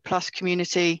LGBTQ plus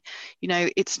community.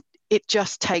 It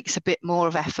just takes a bit more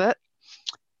of effort,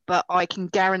 but I can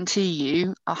guarantee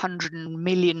you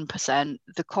 100,000,000%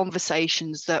 the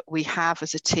conversations that we have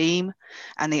as a team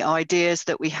and the ideas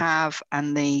that we have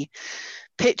and the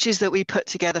pitches that we put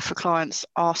together for clients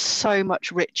are so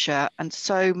much richer and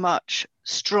so much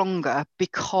stronger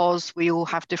because we all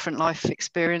have different life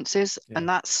experiences. Yeah. And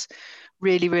that's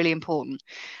really, really important.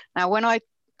 Now, when I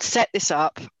set this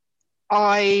up,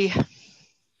 the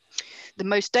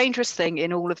most dangerous thing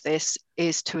in all of this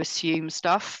is to assume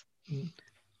stuff.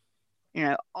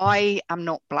 I am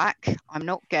not Black, I'm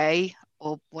not gay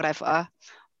or whatever.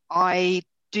 I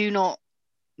do not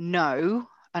know,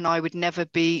 and I would never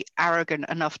be arrogant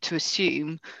enough to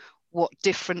assume what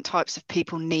different types of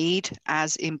people need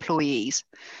as employees.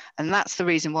 And that's the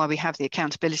reason why we have the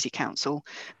Accountability Council,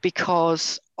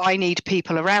 because I need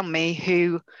people around me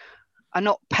who are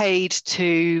not paid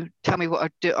to tell me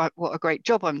what a great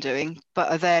job I'm doing,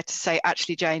 but are there to say,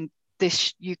 actually, Jane,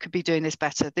 you could be doing this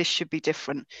better. This should be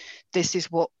different. This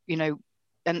is what,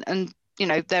 and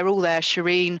they're all there,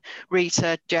 Shireen,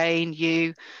 Rita, Jane,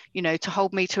 to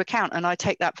hold me to account. And I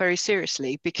take that very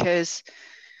seriously, because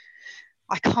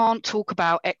I can't talk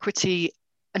about equity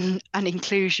and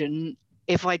inclusion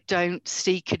if I don't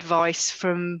seek advice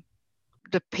from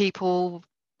the people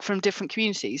from different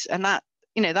communities. And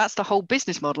that's the whole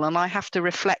business model. And I have to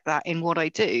reflect that in what I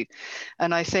do.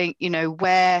 And I think,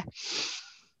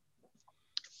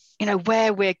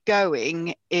 where we're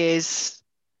going is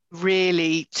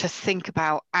really to think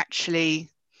about, actually,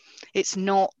 it's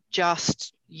not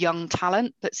just young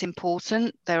talent that's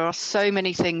important. There are so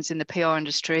many things in the PR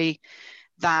industry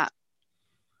that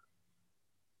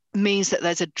means that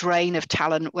there's a drain of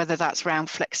talent, whether that's around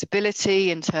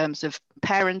flexibility in terms of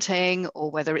parenting,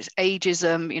 or whether it's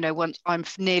ageism. Once I'm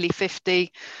nearly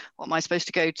 50, what am I supposed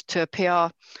to go to a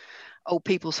PR old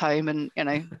people's home and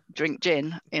drink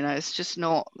gin? It's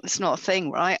not a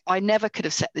thing, right? I never could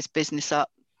have set this business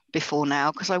up before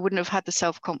now, because I wouldn't have had the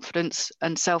self-confidence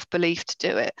and self-belief to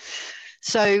do it.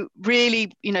 So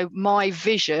really, my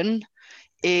vision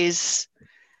is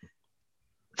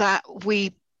that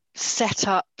we set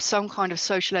up some kind of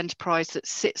social enterprise that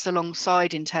sits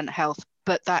alongside Intent Health,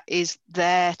 but that is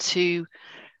there to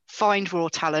find raw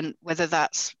talent, whether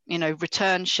that's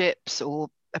returnships or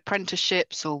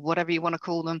apprenticeships or whatever you want to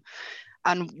call them.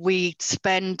 And we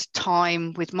spend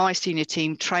time with my senior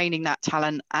team training that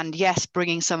talent, and yes,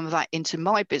 bringing some of that into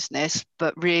my business,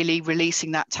 but really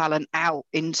releasing that talent out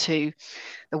into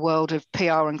the world of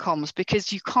PR and comms,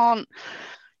 because you can't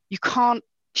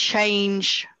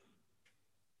change,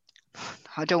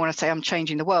 I don't want to say I'm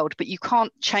changing the world, but you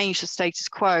can't change the status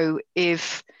quo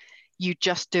if you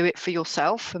just do it for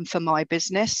yourself and for my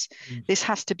business. This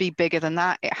has to be bigger than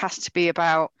that. It has to be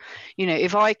about,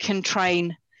 if I can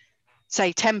train,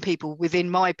 say, 10 people within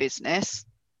my business,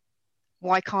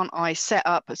 why can't I set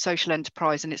up a social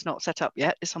enterprise, and it's not set up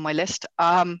yet, it's on my list,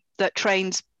 that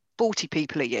trains 40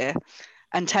 people a year,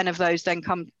 and 10 of those then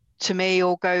come to me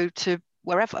or go to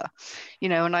wherever,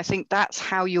 and I think that's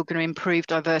how you're going to improve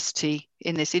diversity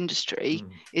in this industry,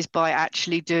 is by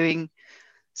actually doing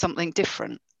something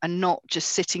different and not just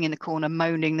sitting in the corner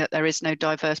moaning that there is no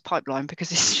diverse pipeline,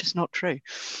 because it's just not true.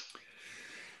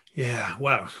 Yeah,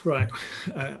 wow, right.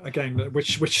 Again,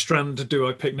 which strand do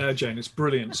I pick now, Jane? It's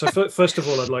brilliant. So first of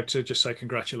all, I'd like to just say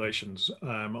congratulations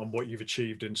on what you've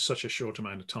achieved in such a short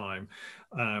amount of time,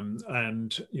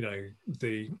 and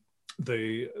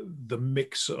the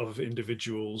mix of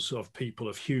individuals, of people,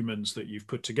 of humans that you've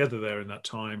put together there in that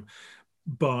time,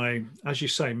 by, as you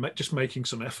say, just making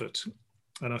some effort.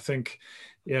 And I think,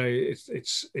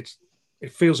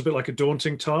 it feels a bit like a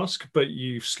daunting task, but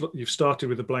you've started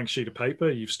with a blank sheet of paper,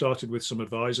 you've started with some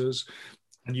advisors,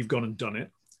 and you've gone and done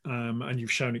it. and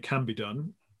you've shown it can be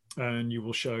done, and you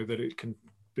will show that it can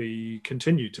be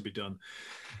continued to be done.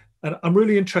 And I'm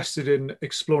really interested in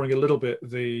exploring a little bit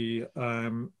the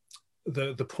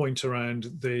point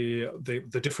around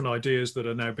the different ideas that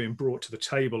are now being brought to the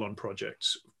table on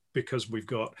projects, because we've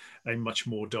got a much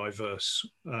more diverse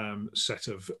set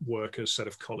of workers, set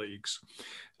of colleagues.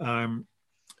 Can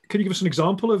you give us an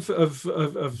example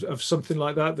of something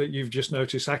like that you've just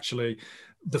noticed? Actually,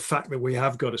 the fact that we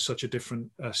have got such a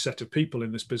different set of people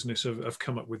in this business have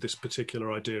come up with this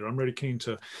particular idea. I'm really keen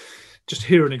to just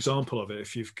hear an example of it,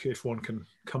 if one can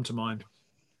come to mind.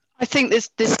 I think there's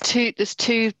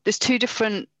two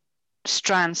different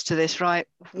strands to this, right?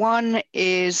 One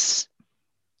is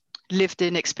lived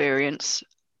in experience,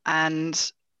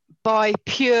 and by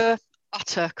pure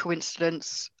utter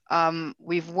coincidence,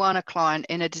 we've won a client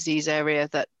in a disease area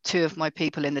that two of my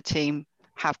people in the team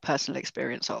have personal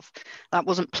experience of. That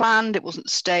wasn't planned, it wasn't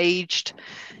staged,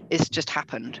 it's just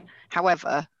happened.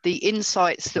 However, the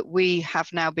insights that we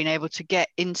have now been able to get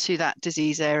into that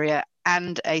disease area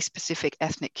and a specific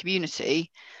ethnic community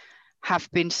have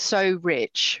been so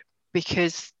rich,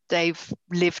 because they've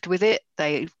lived with it,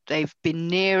 they've been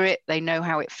near it, they know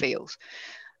how it feels.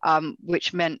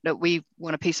 Which meant that we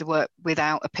won a piece of work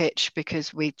without a pitch,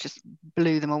 because we just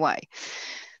blew them away.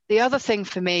 The other thing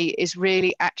for me is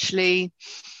really actually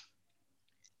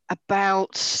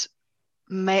about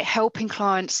helping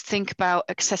clients think about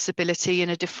accessibility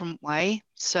in a different way.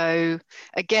 So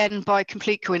again, by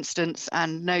complete coincidence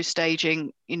and no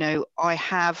staging, I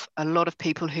have a lot of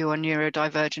people who are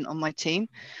neurodivergent on my team.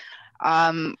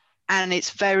 And it's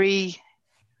very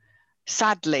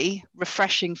sadly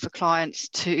refreshing for clients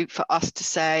for us to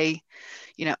say,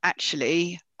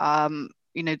 actually,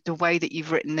 the way that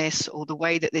you've written this, or the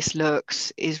way that this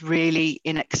looks, is really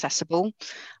inaccessible.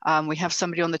 We have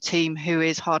somebody on the team who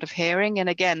is hard of hearing, and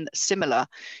again, similar,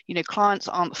 clients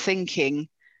aren't thinking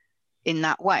in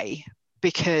that way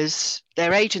because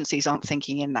their agencies aren't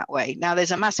thinking in that way. Now,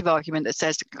 there's a massive argument that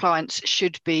says clients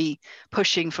should be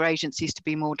pushing for agencies to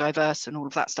be more diverse and all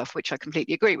of that stuff, which I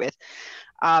completely agree with.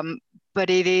 But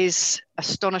it is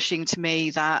astonishing to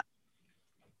me that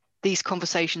these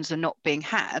conversations are not being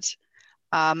had.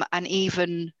 And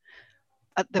even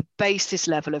at the basis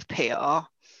level of PR,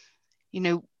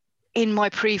 in my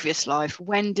previous life,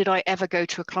 when did I ever go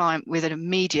to a client with a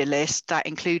media list that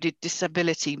included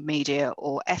disability media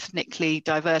or ethnically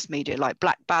diverse media like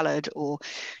Black Ballad or,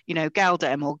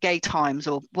 Galdem or Gay Times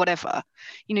or whatever?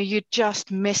 You're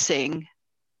just missing,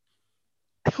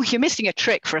 you're missing a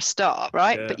trick for a start,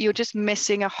 right? Yeah. But you're just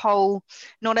missing a whole,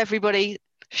 not everybody,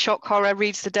 shock horror,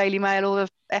 reads the Daily Mail or the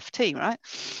FT, right?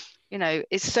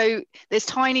 It's so, there's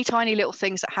tiny little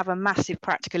things that have a massive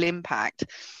practical impact,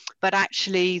 but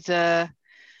actually the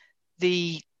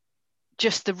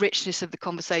richness of the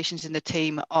conversations in the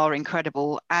team are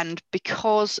incredible. And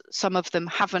because some of them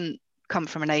haven't come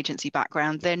from an agency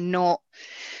background, they're not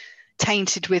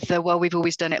tainted with we've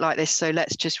always done it like this, so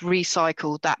let's just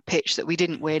recycle that pitch that we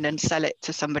didn't win and sell it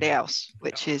to somebody else,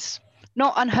 which is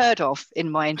not unheard of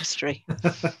in my industry.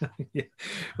 Yeah.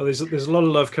 Well, there's a lot of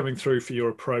love coming through for your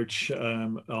approach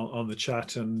on the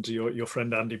chat, and your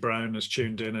friend Andy Brown has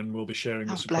tuned in and will be sharing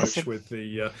this approach with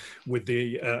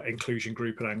the inclusion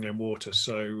group at Anglian Water.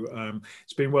 So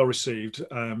it's been well received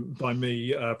by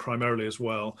me primarily as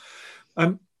well.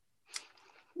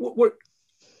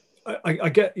 I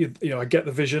get I get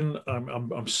the vision.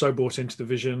 I'm so bought into the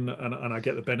vision, and I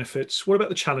get the benefits. What about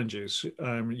the challenges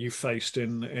you faced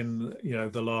in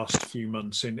the last few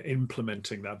months in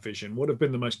implementing that vision? What have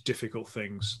been the most difficult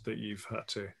things that you've had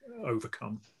to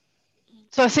overcome?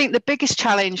 So I think the biggest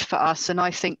challenge for us, and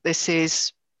I think this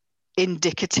is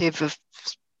indicative of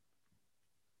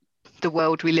the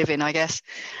world we live in, I guess,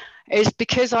 is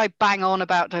because I bang on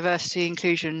about diversity,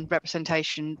 inclusion,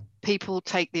 representation, people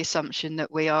take the assumption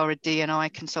that we are a D&I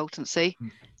consultancy,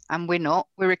 and we're not.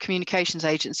 We're a communications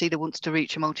agency that wants to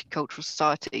reach a multicultural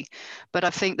society. But I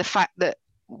think the fact that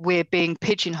we're being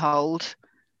pigeonholed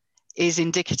is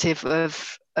indicative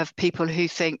of people who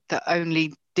think that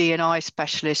only D&I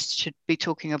specialists should be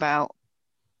talking about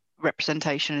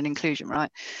representation and inclusion,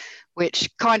 right? Which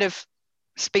kind of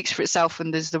speaks for itself,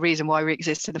 and there's the reason why we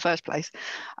exist in the first place.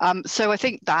 So I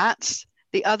think that's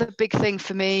the other big thing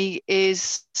for me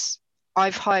is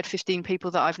I've hired 15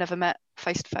 people that I've never met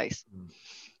face to face.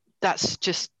 That's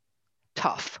just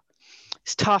tough.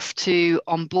 It's tough to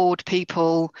onboard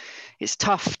people. It's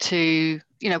tough to,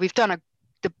 we've done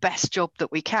the best job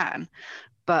that we can,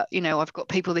 but I've got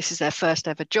people, this is their first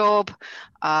ever job.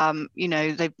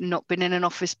 They've not been in an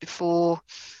office before,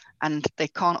 and they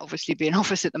can't obviously be in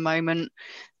office at the moment.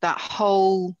 That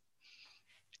whole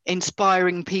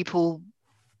inspiring people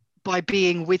by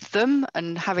being with them,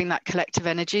 and having that collective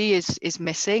energy is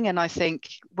missing. And I think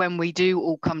when we do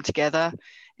all come together,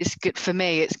 it's good for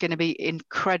me. It's going to be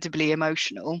incredibly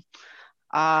emotional,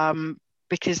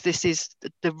 because this is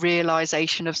the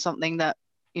realization of something that,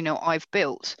 you know, I've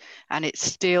built, and it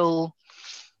still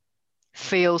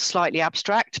feels slightly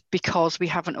abstract because we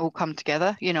haven't all come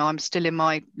together. You know, I'm still in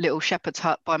my little shepherd's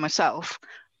hut by myself,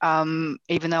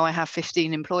 even though I have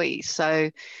 15 employees.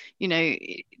 So, you know,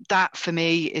 that for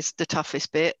me is the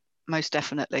toughest bit, most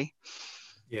definitely.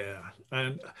 Yeah,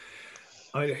 and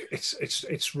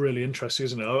it's really interesting,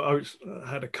 isn't it? I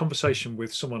had a conversation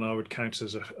with someone I would count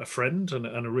as a friend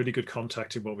and a really good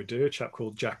contact in what we do, a chap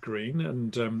called Jack Green,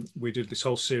 and we did this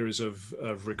whole series of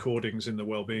recordings in the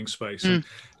wellbeing space. And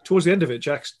towards the end of it,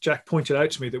 Jack pointed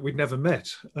out to me that we'd never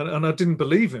met, and I didn't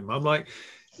believe him. I'm like,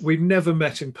 we've never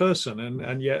met in person,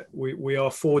 and yet we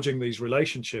are forging these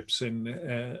relationships in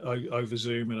over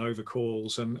Zoom and over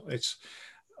calls, and it's.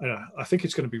 I think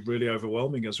it's going to be really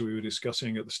overwhelming, as we were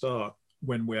discussing at the start,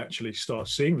 when we actually start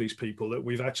seeing these people that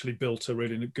we've actually built a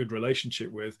really good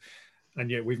relationship with,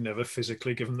 and yet we've never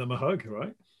physically given them a hug,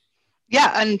 right?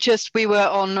 Yeah, and just we were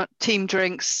on team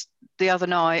drinks the other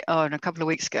night, and a couple of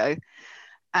weeks ago,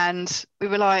 and we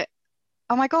were like,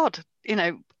 oh my God, you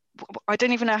know, I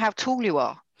don't even know how tall you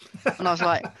are. And I was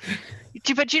like,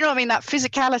 but do you know what I mean? That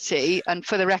physicality, and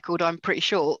for the record, I'm pretty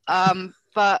short.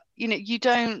 But you know, you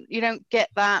don't get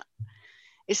that.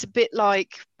 It's a bit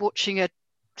like watching a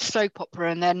soap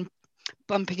opera and then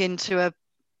bumping into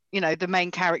the main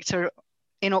character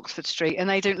in Oxford Street, and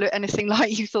they don't look anything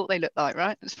like you thought they looked like,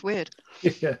 right? It's weird.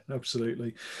 Yeah,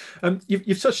 absolutely.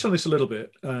 You've touched on this a little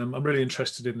bit. I'm really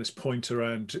interested in this point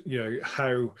around, you know,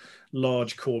 how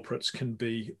large corporates can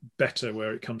be better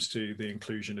where it comes to the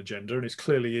inclusion agenda, and it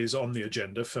clearly is on the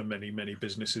agenda for many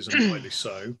businesses, and rightly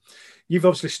so. You've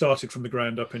obviously started from the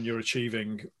ground up, and you're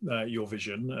achieving your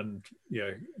vision, and you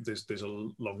know, there's a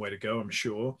long way to go, I'm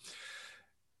sure.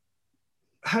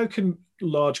 How can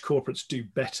large corporates do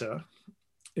better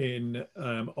in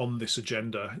on this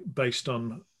agenda based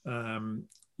on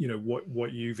you know,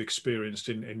 what you've experienced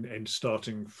in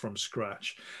starting from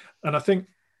scratch? And I think,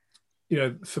 you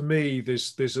know, for me,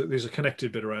 there's a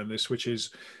connected bit around this, which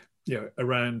is, you know,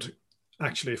 around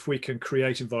actually, if we can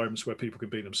create environments where people can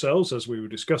be themselves, as we were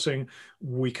discussing,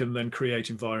 we can then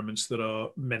create environments that are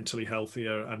mentally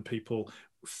healthier and people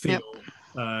feel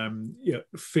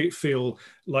feel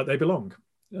like they belong,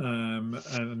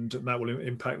 and that will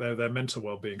impact their mental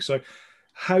well-being. So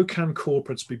how can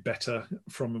corporates be better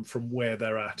from where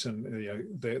they're at, and you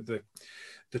know,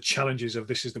 the challenges of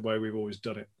this is the way we've always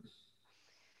done it?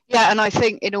 Yeah, and I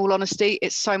think, in all honesty,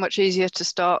 it's so much easier to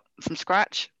start from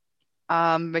scratch,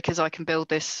 because I can build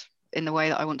this in the way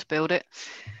that I want to build it.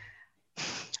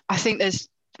 I think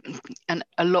and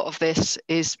a lot of this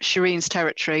is Shireen's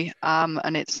territory,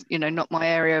 and it's, you know, not my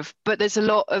area but there's a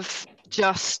lot of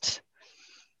just,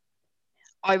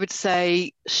 I would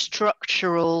say,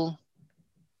 structural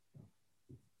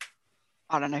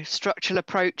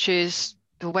approaches.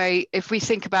 The way, if we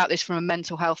think about this from a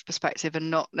mental health perspective and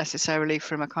not necessarily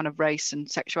from a kind of race and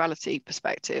sexuality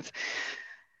perspective,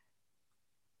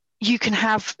 you can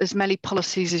have as many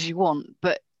policies as you want,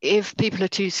 but if people are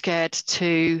too scared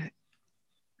to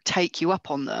take you up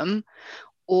on them,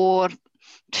 or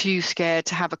too scared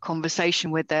to have a conversation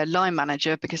with their line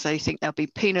manager because they think they'll be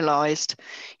penalized,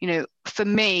 you know, for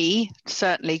me,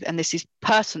 certainly, and this is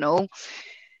personal,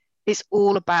 it's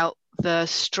all about the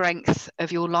strength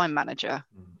of your line manager,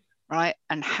 right?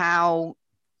 And how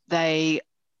they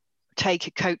take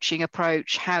a coaching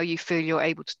approach, how you feel you're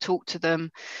able to talk to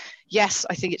them. Yes,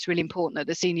 I think it's really important that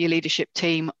the senior leadership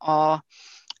team are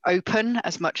open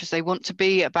as much as they want to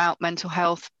be about mental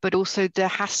health, but also there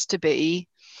has to be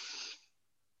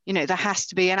an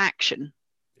action.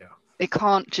 Yeah. It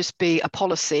can't just be a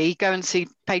policy. Go and see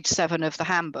page 7 of the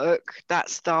handbook.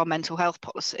 That's our mental health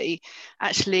policy.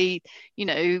 Actually, you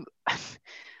know,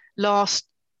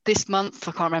 this month,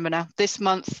 I can't remember now, this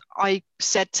month, I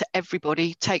said to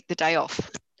everybody, take the day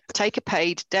off. Take a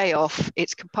paid day off.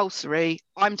 It's compulsory.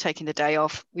 I'm taking the day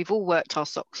off. We've all worked our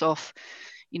socks off.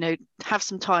 You know, have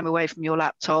some time away from your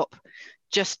laptop.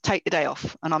 Just take the day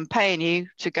off. And I'm paying you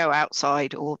to go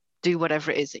outside or do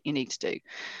whatever it is that you need to do.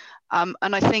 And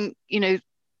I think, you know,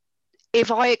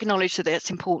 if I acknowledge that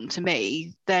it's important to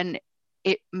me, then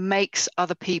it makes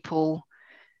other people,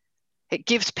 it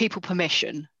gives people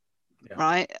permission,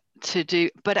 right, to do,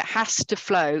 but it has to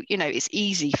flow. You know, it's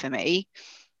easy for me.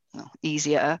 Well,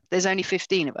 easier. There's only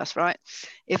 15 of us, right?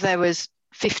 If there was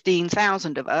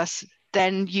 15,000 of us,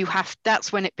 then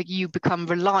that's when you become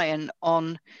reliant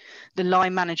on the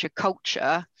line manager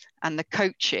culture and the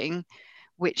coaching,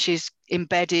 which is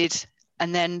embedded.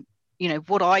 And then,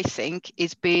 what I think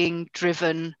is being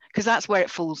driven, because that's where it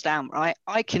falls down, right?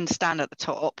 I can stand at the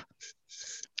top,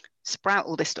 sprout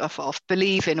all this stuff off,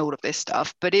 believe in all of this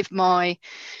stuff, but if my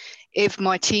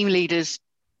team leaders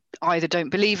either don't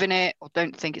believe in it or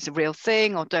don't think it's a real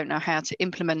thing or don't know how to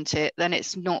implement it, then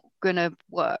it's not going to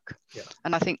work. Yeah.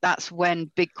 And I think that's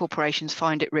when big corporations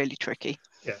find it really tricky.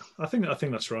 Yeah, I think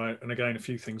that's right. And again, a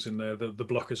few things in there. The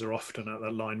blockers are often at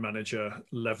that line manager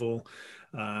level.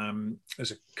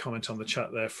 There's a comment on the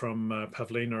chat there from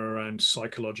Pavlina around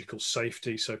psychological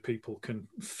safety, so people can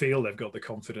feel they've got the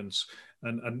confidence,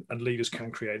 and leaders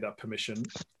can create that permission.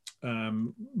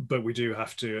 But we do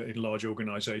have to, in large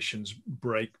organizations,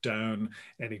 break down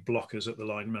any blockers at the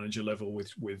line manager level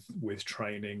with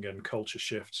training and culture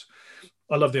shifts.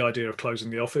 I love the idea of closing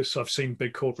the office. I've seen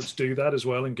big corporates do that as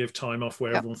well and give time off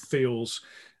where everyone feels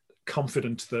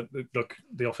confident that, look,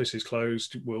 the office is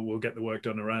closed, we'll get the work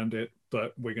done around it,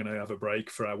 but we're going to have a break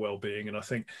for our well-being. And I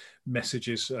think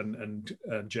messages and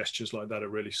gestures like that are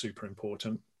really super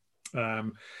important.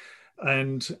 And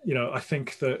I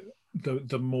think that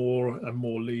the more and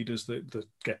more leaders that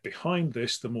get behind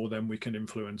this, the more then we can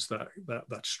influence that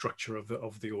structure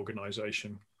of the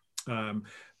organization.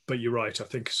 But you're right, I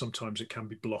think sometimes it can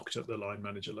be blocked at the line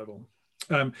manager level.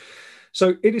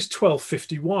 So it is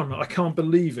 12:51. I can't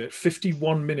believe it.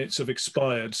 51 minutes have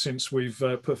expired since we've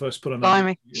first put on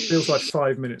that. It feels like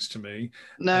 5 minutes to me.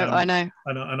 No, I know.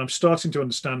 And I'm starting to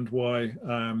understand why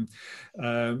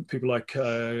people like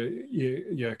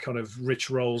kind of Rich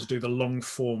Rolls do the long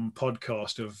form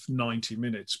podcast of 90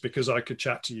 minutes, because I could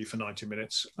chat to you for 90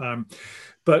 minutes.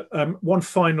 But one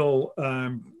final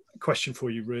question for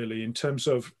you, really, in terms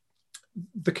of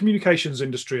the communications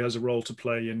industry has a role to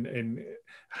play in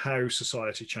how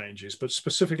society changes, but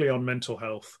specifically on mental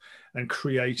health and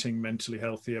creating mentally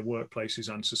healthier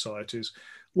workplaces and societies.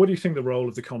 What do you think the role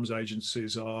of the comms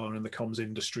agencies are and the comms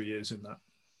industry is in that?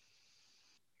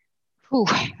 Oh,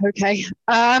 okay.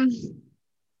 I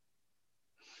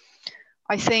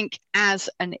think as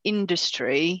an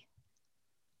industry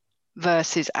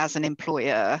versus as an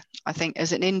employer, I think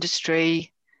as an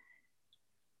industry,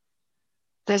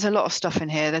 there's a lot of stuff in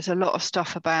here. There's a lot of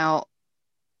stuff about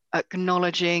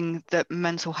acknowledging that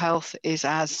mental health is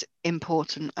as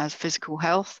important as physical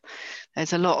health.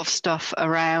 There's a lot of stuff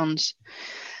around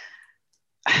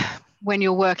when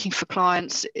you're working for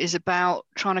clients is about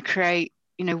trying to create,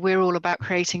 we're all about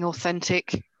creating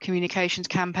authentic communications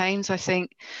campaigns. I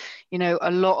think,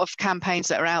 a lot of campaigns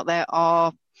that are out there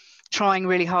are trying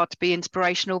really hard to be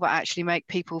inspirational, but actually make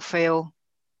people feel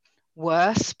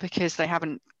worse because they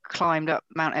haven't climbed up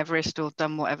Mount Everest or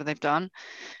done whatever they've done.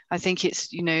 I think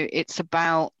it's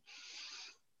about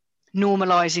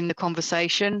normalizing the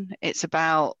conversation. It's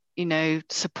about,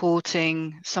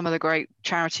 supporting some of the great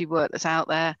charity work that's out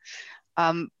there,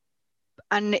 and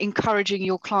encouraging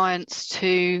your clients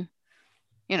to,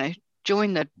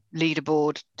 join the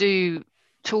leaderboard,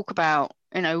 talk about,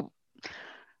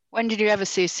 when did you ever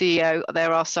see a CEO?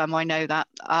 There are some, I know that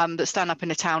stand up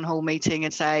in a town hall meeting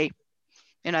and say,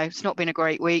 it's not been a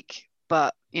great week,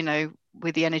 but,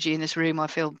 with the energy in this room, I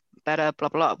feel better, blah,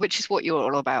 blah, which is what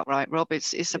you're all about, right, Rob?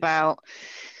 It's about,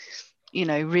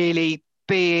 really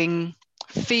feeling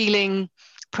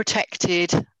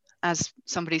protected, as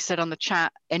somebody said on the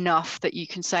chat, enough that you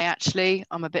can say, actually,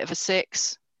 I'm a bit of a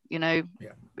 6,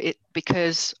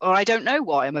 because, or I don't know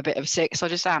why I'm a bit of a 6, I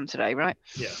just am today, right?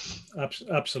 Yeah,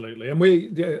 absolutely. And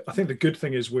I think the good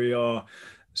thing is we are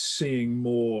seeing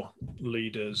more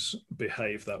leaders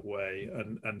behave that way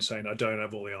and saying, I don't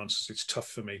have all the answers, it's tough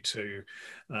for me too,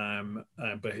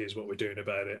 but here's what we're doing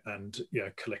about it, and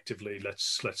collectively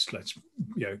let's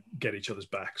get each other's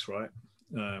backs, right?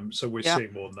 So we're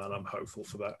seeing more than that. I'm hopeful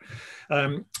for that.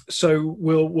 So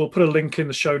we'll put a link in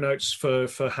the show notes for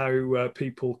how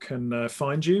people can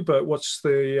find you, but what's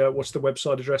the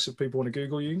website address if people want to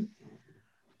Google you?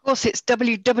 Of course, it's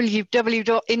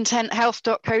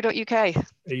www.intenthealth.co.uk.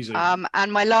 Easy.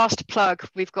 And my last plug,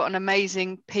 we've got an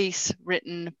amazing piece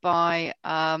written by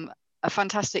a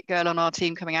fantastic girl on our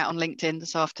team coming out on LinkedIn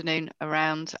this afternoon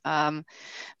around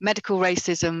medical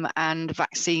racism and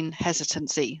vaccine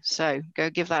hesitancy. So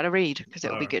go give that a read because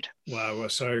it'll be good. Wow.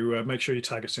 So make sure you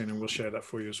tag us in and we'll share that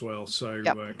for you as well. So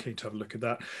keen to have a look at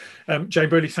that. Jane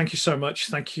Brearley, thank you so much.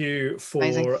 Thank you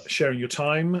for sharing your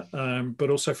time, but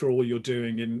also for all you're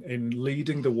doing in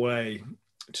leading the way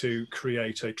to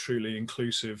create a truly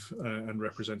inclusive and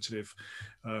representative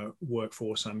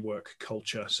workforce and work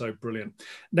culture. So brilliant.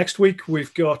 Next week,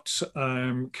 we've got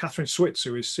Catherine Switz,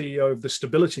 who is CEO of the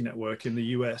Stability Network in the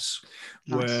US,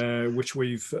 Nice. which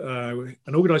we've,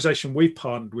 an organization we've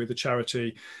partnered with, a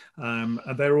charity, and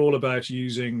they're all about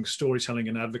using storytelling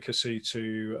and advocacy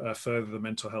to further the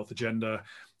mental health agenda.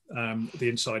 The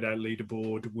Inside Out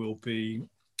Leaderboard will be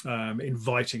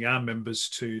inviting our members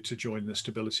to join the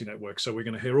Stability Network. So we're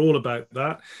going to hear all about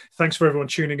that. Thanks for everyone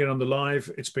tuning in on the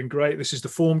live. It's been great. This is the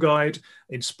Form Guide,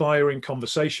 inspiring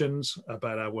conversations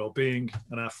about our well-being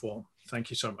and our form.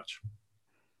 Thank you so much.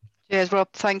 Cheers, Rob.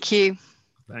 Thank you.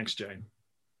 Thanks, Jane.